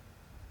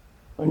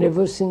 And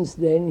ever since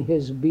then he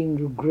has been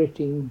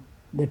regretting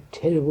that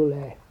terrible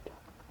act.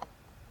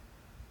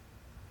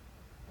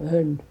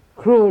 And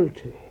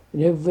cruelty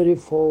in every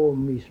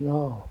form is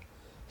now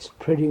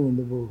spreading in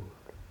the world.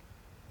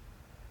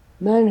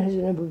 Man has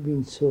never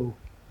been so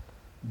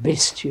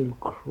bestial,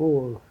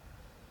 cruel,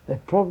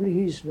 that probably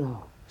he is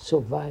now so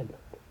violent.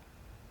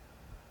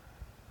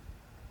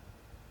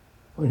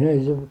 And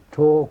as I've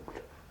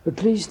talked,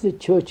 at least the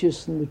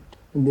churches and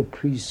the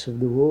priests of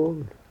the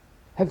world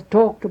have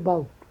talked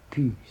about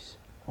peace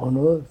on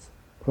earth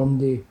from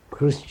the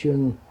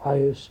Christian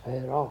highest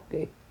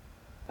hierarchy.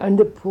 And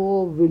the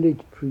poor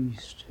village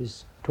priest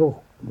has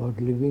talked about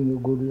living a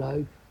good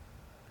life,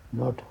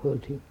 not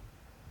hurting,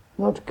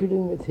 not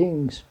killing a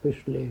thing,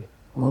 especially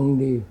among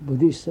the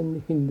Buddhists and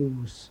the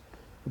Hindus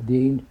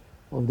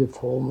of the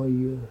former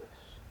years.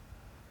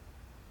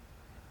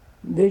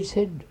 They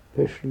said,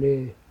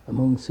 especially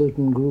among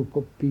certain group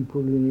of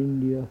people in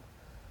India,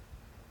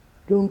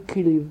 don't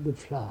kill even the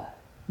fly,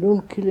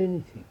 don't kill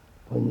anything.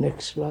 For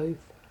next life,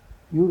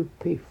 you'll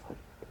pay for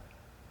it.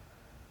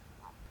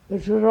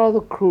 That's rather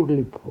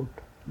crudely put,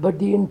 but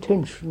the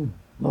intention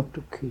not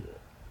to kill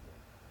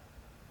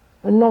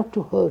and not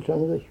to hurt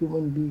another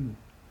human being.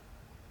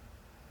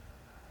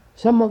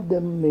 Some of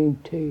them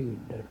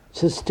maintained and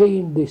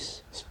sustained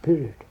this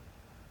spirit.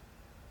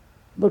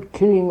 But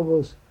killing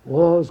was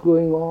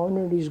going on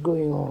and is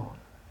going on.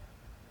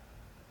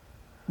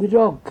 The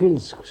dog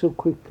kills so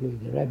quickly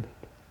the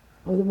rabbit,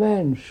 or the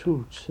man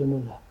shoots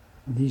another.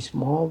 These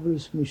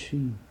marvelous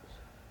machines.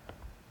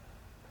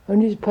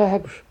 And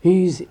perhaps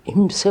he is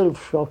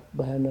himself shot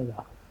by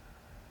another.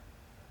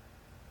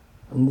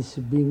 And this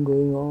has been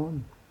going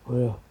on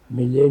for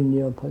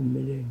millennia upon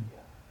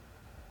millennia.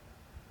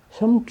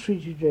 Some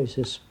treat it as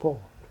a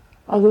sport.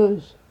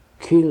 Others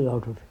kill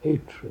out of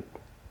hatred,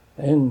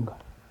 anger,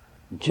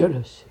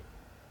 jealousy.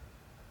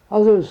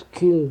 Others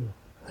kill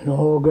an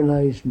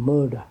organized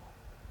murder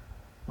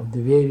of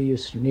the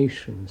various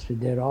nations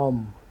with their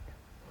armament.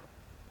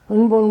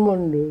 And one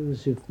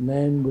wonders if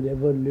man would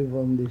ever live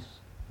on this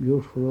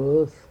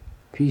beautiful earth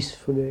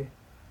peacefully,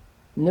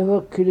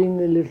 never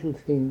killing a little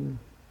thing,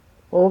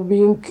 or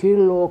being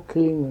killed or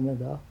killing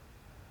another,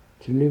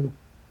 to live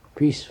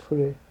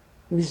peacefully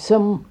with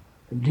some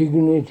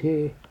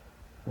dignity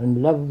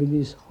and love in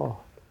his heart.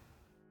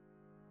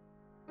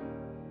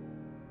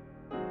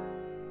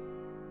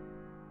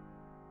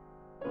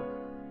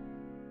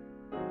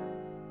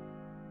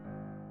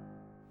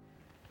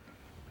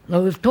 Now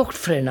we've talked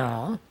for an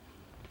hour,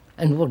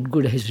 and what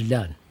good has it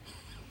done?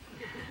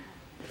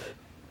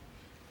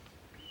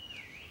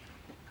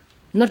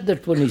 Not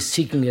that one is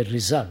seeking a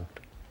result.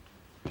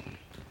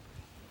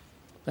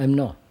 I'm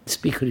not. The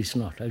speaker is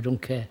not. I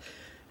don't care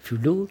if you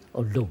do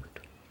or don't.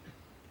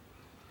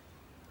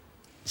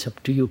 It's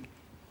up to you.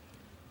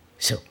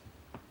 So,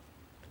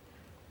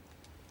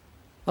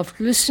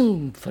 after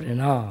listening for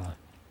an hour,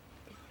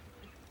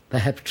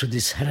 perhaps to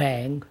this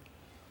harangue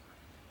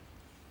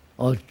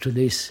or to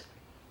this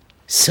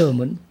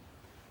sermon,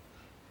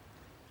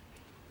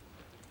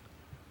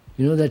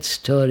 you know that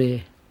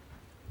story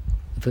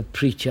of a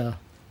preacher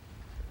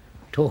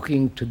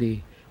talking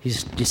to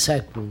his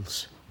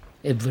disciples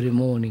every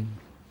morning?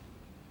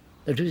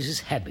 That was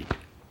his habit.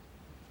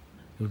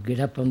 He would get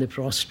up on the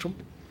rostrum,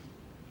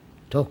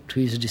 talk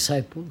to his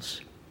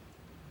disciples,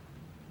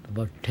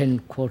 about 10,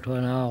 quarter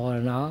an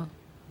hour,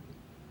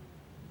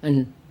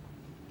 and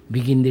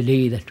begin the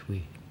day that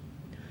way.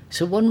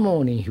 So one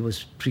morning he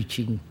was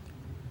preaching,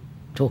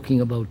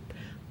 talking about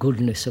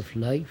goodness of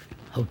life,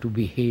 how to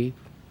behave.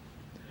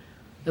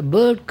 A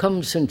bird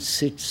comes and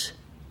sits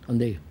on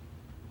the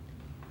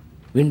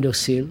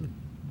windowsill,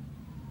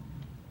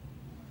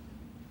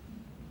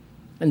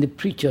 and the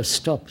preacher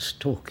stops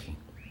talking.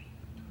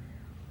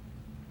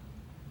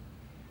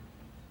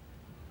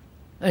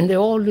 And they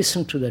all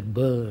listen to that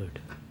bird.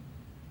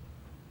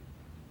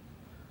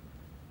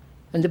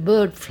 And the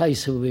bird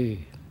flies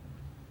away.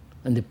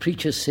 And the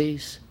preacher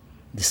says,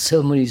 the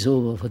sermon is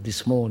over for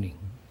this morning.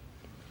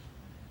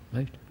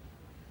 Right?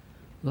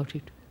 Got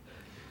it?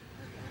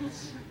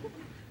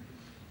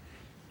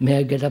 May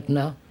I get up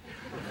now?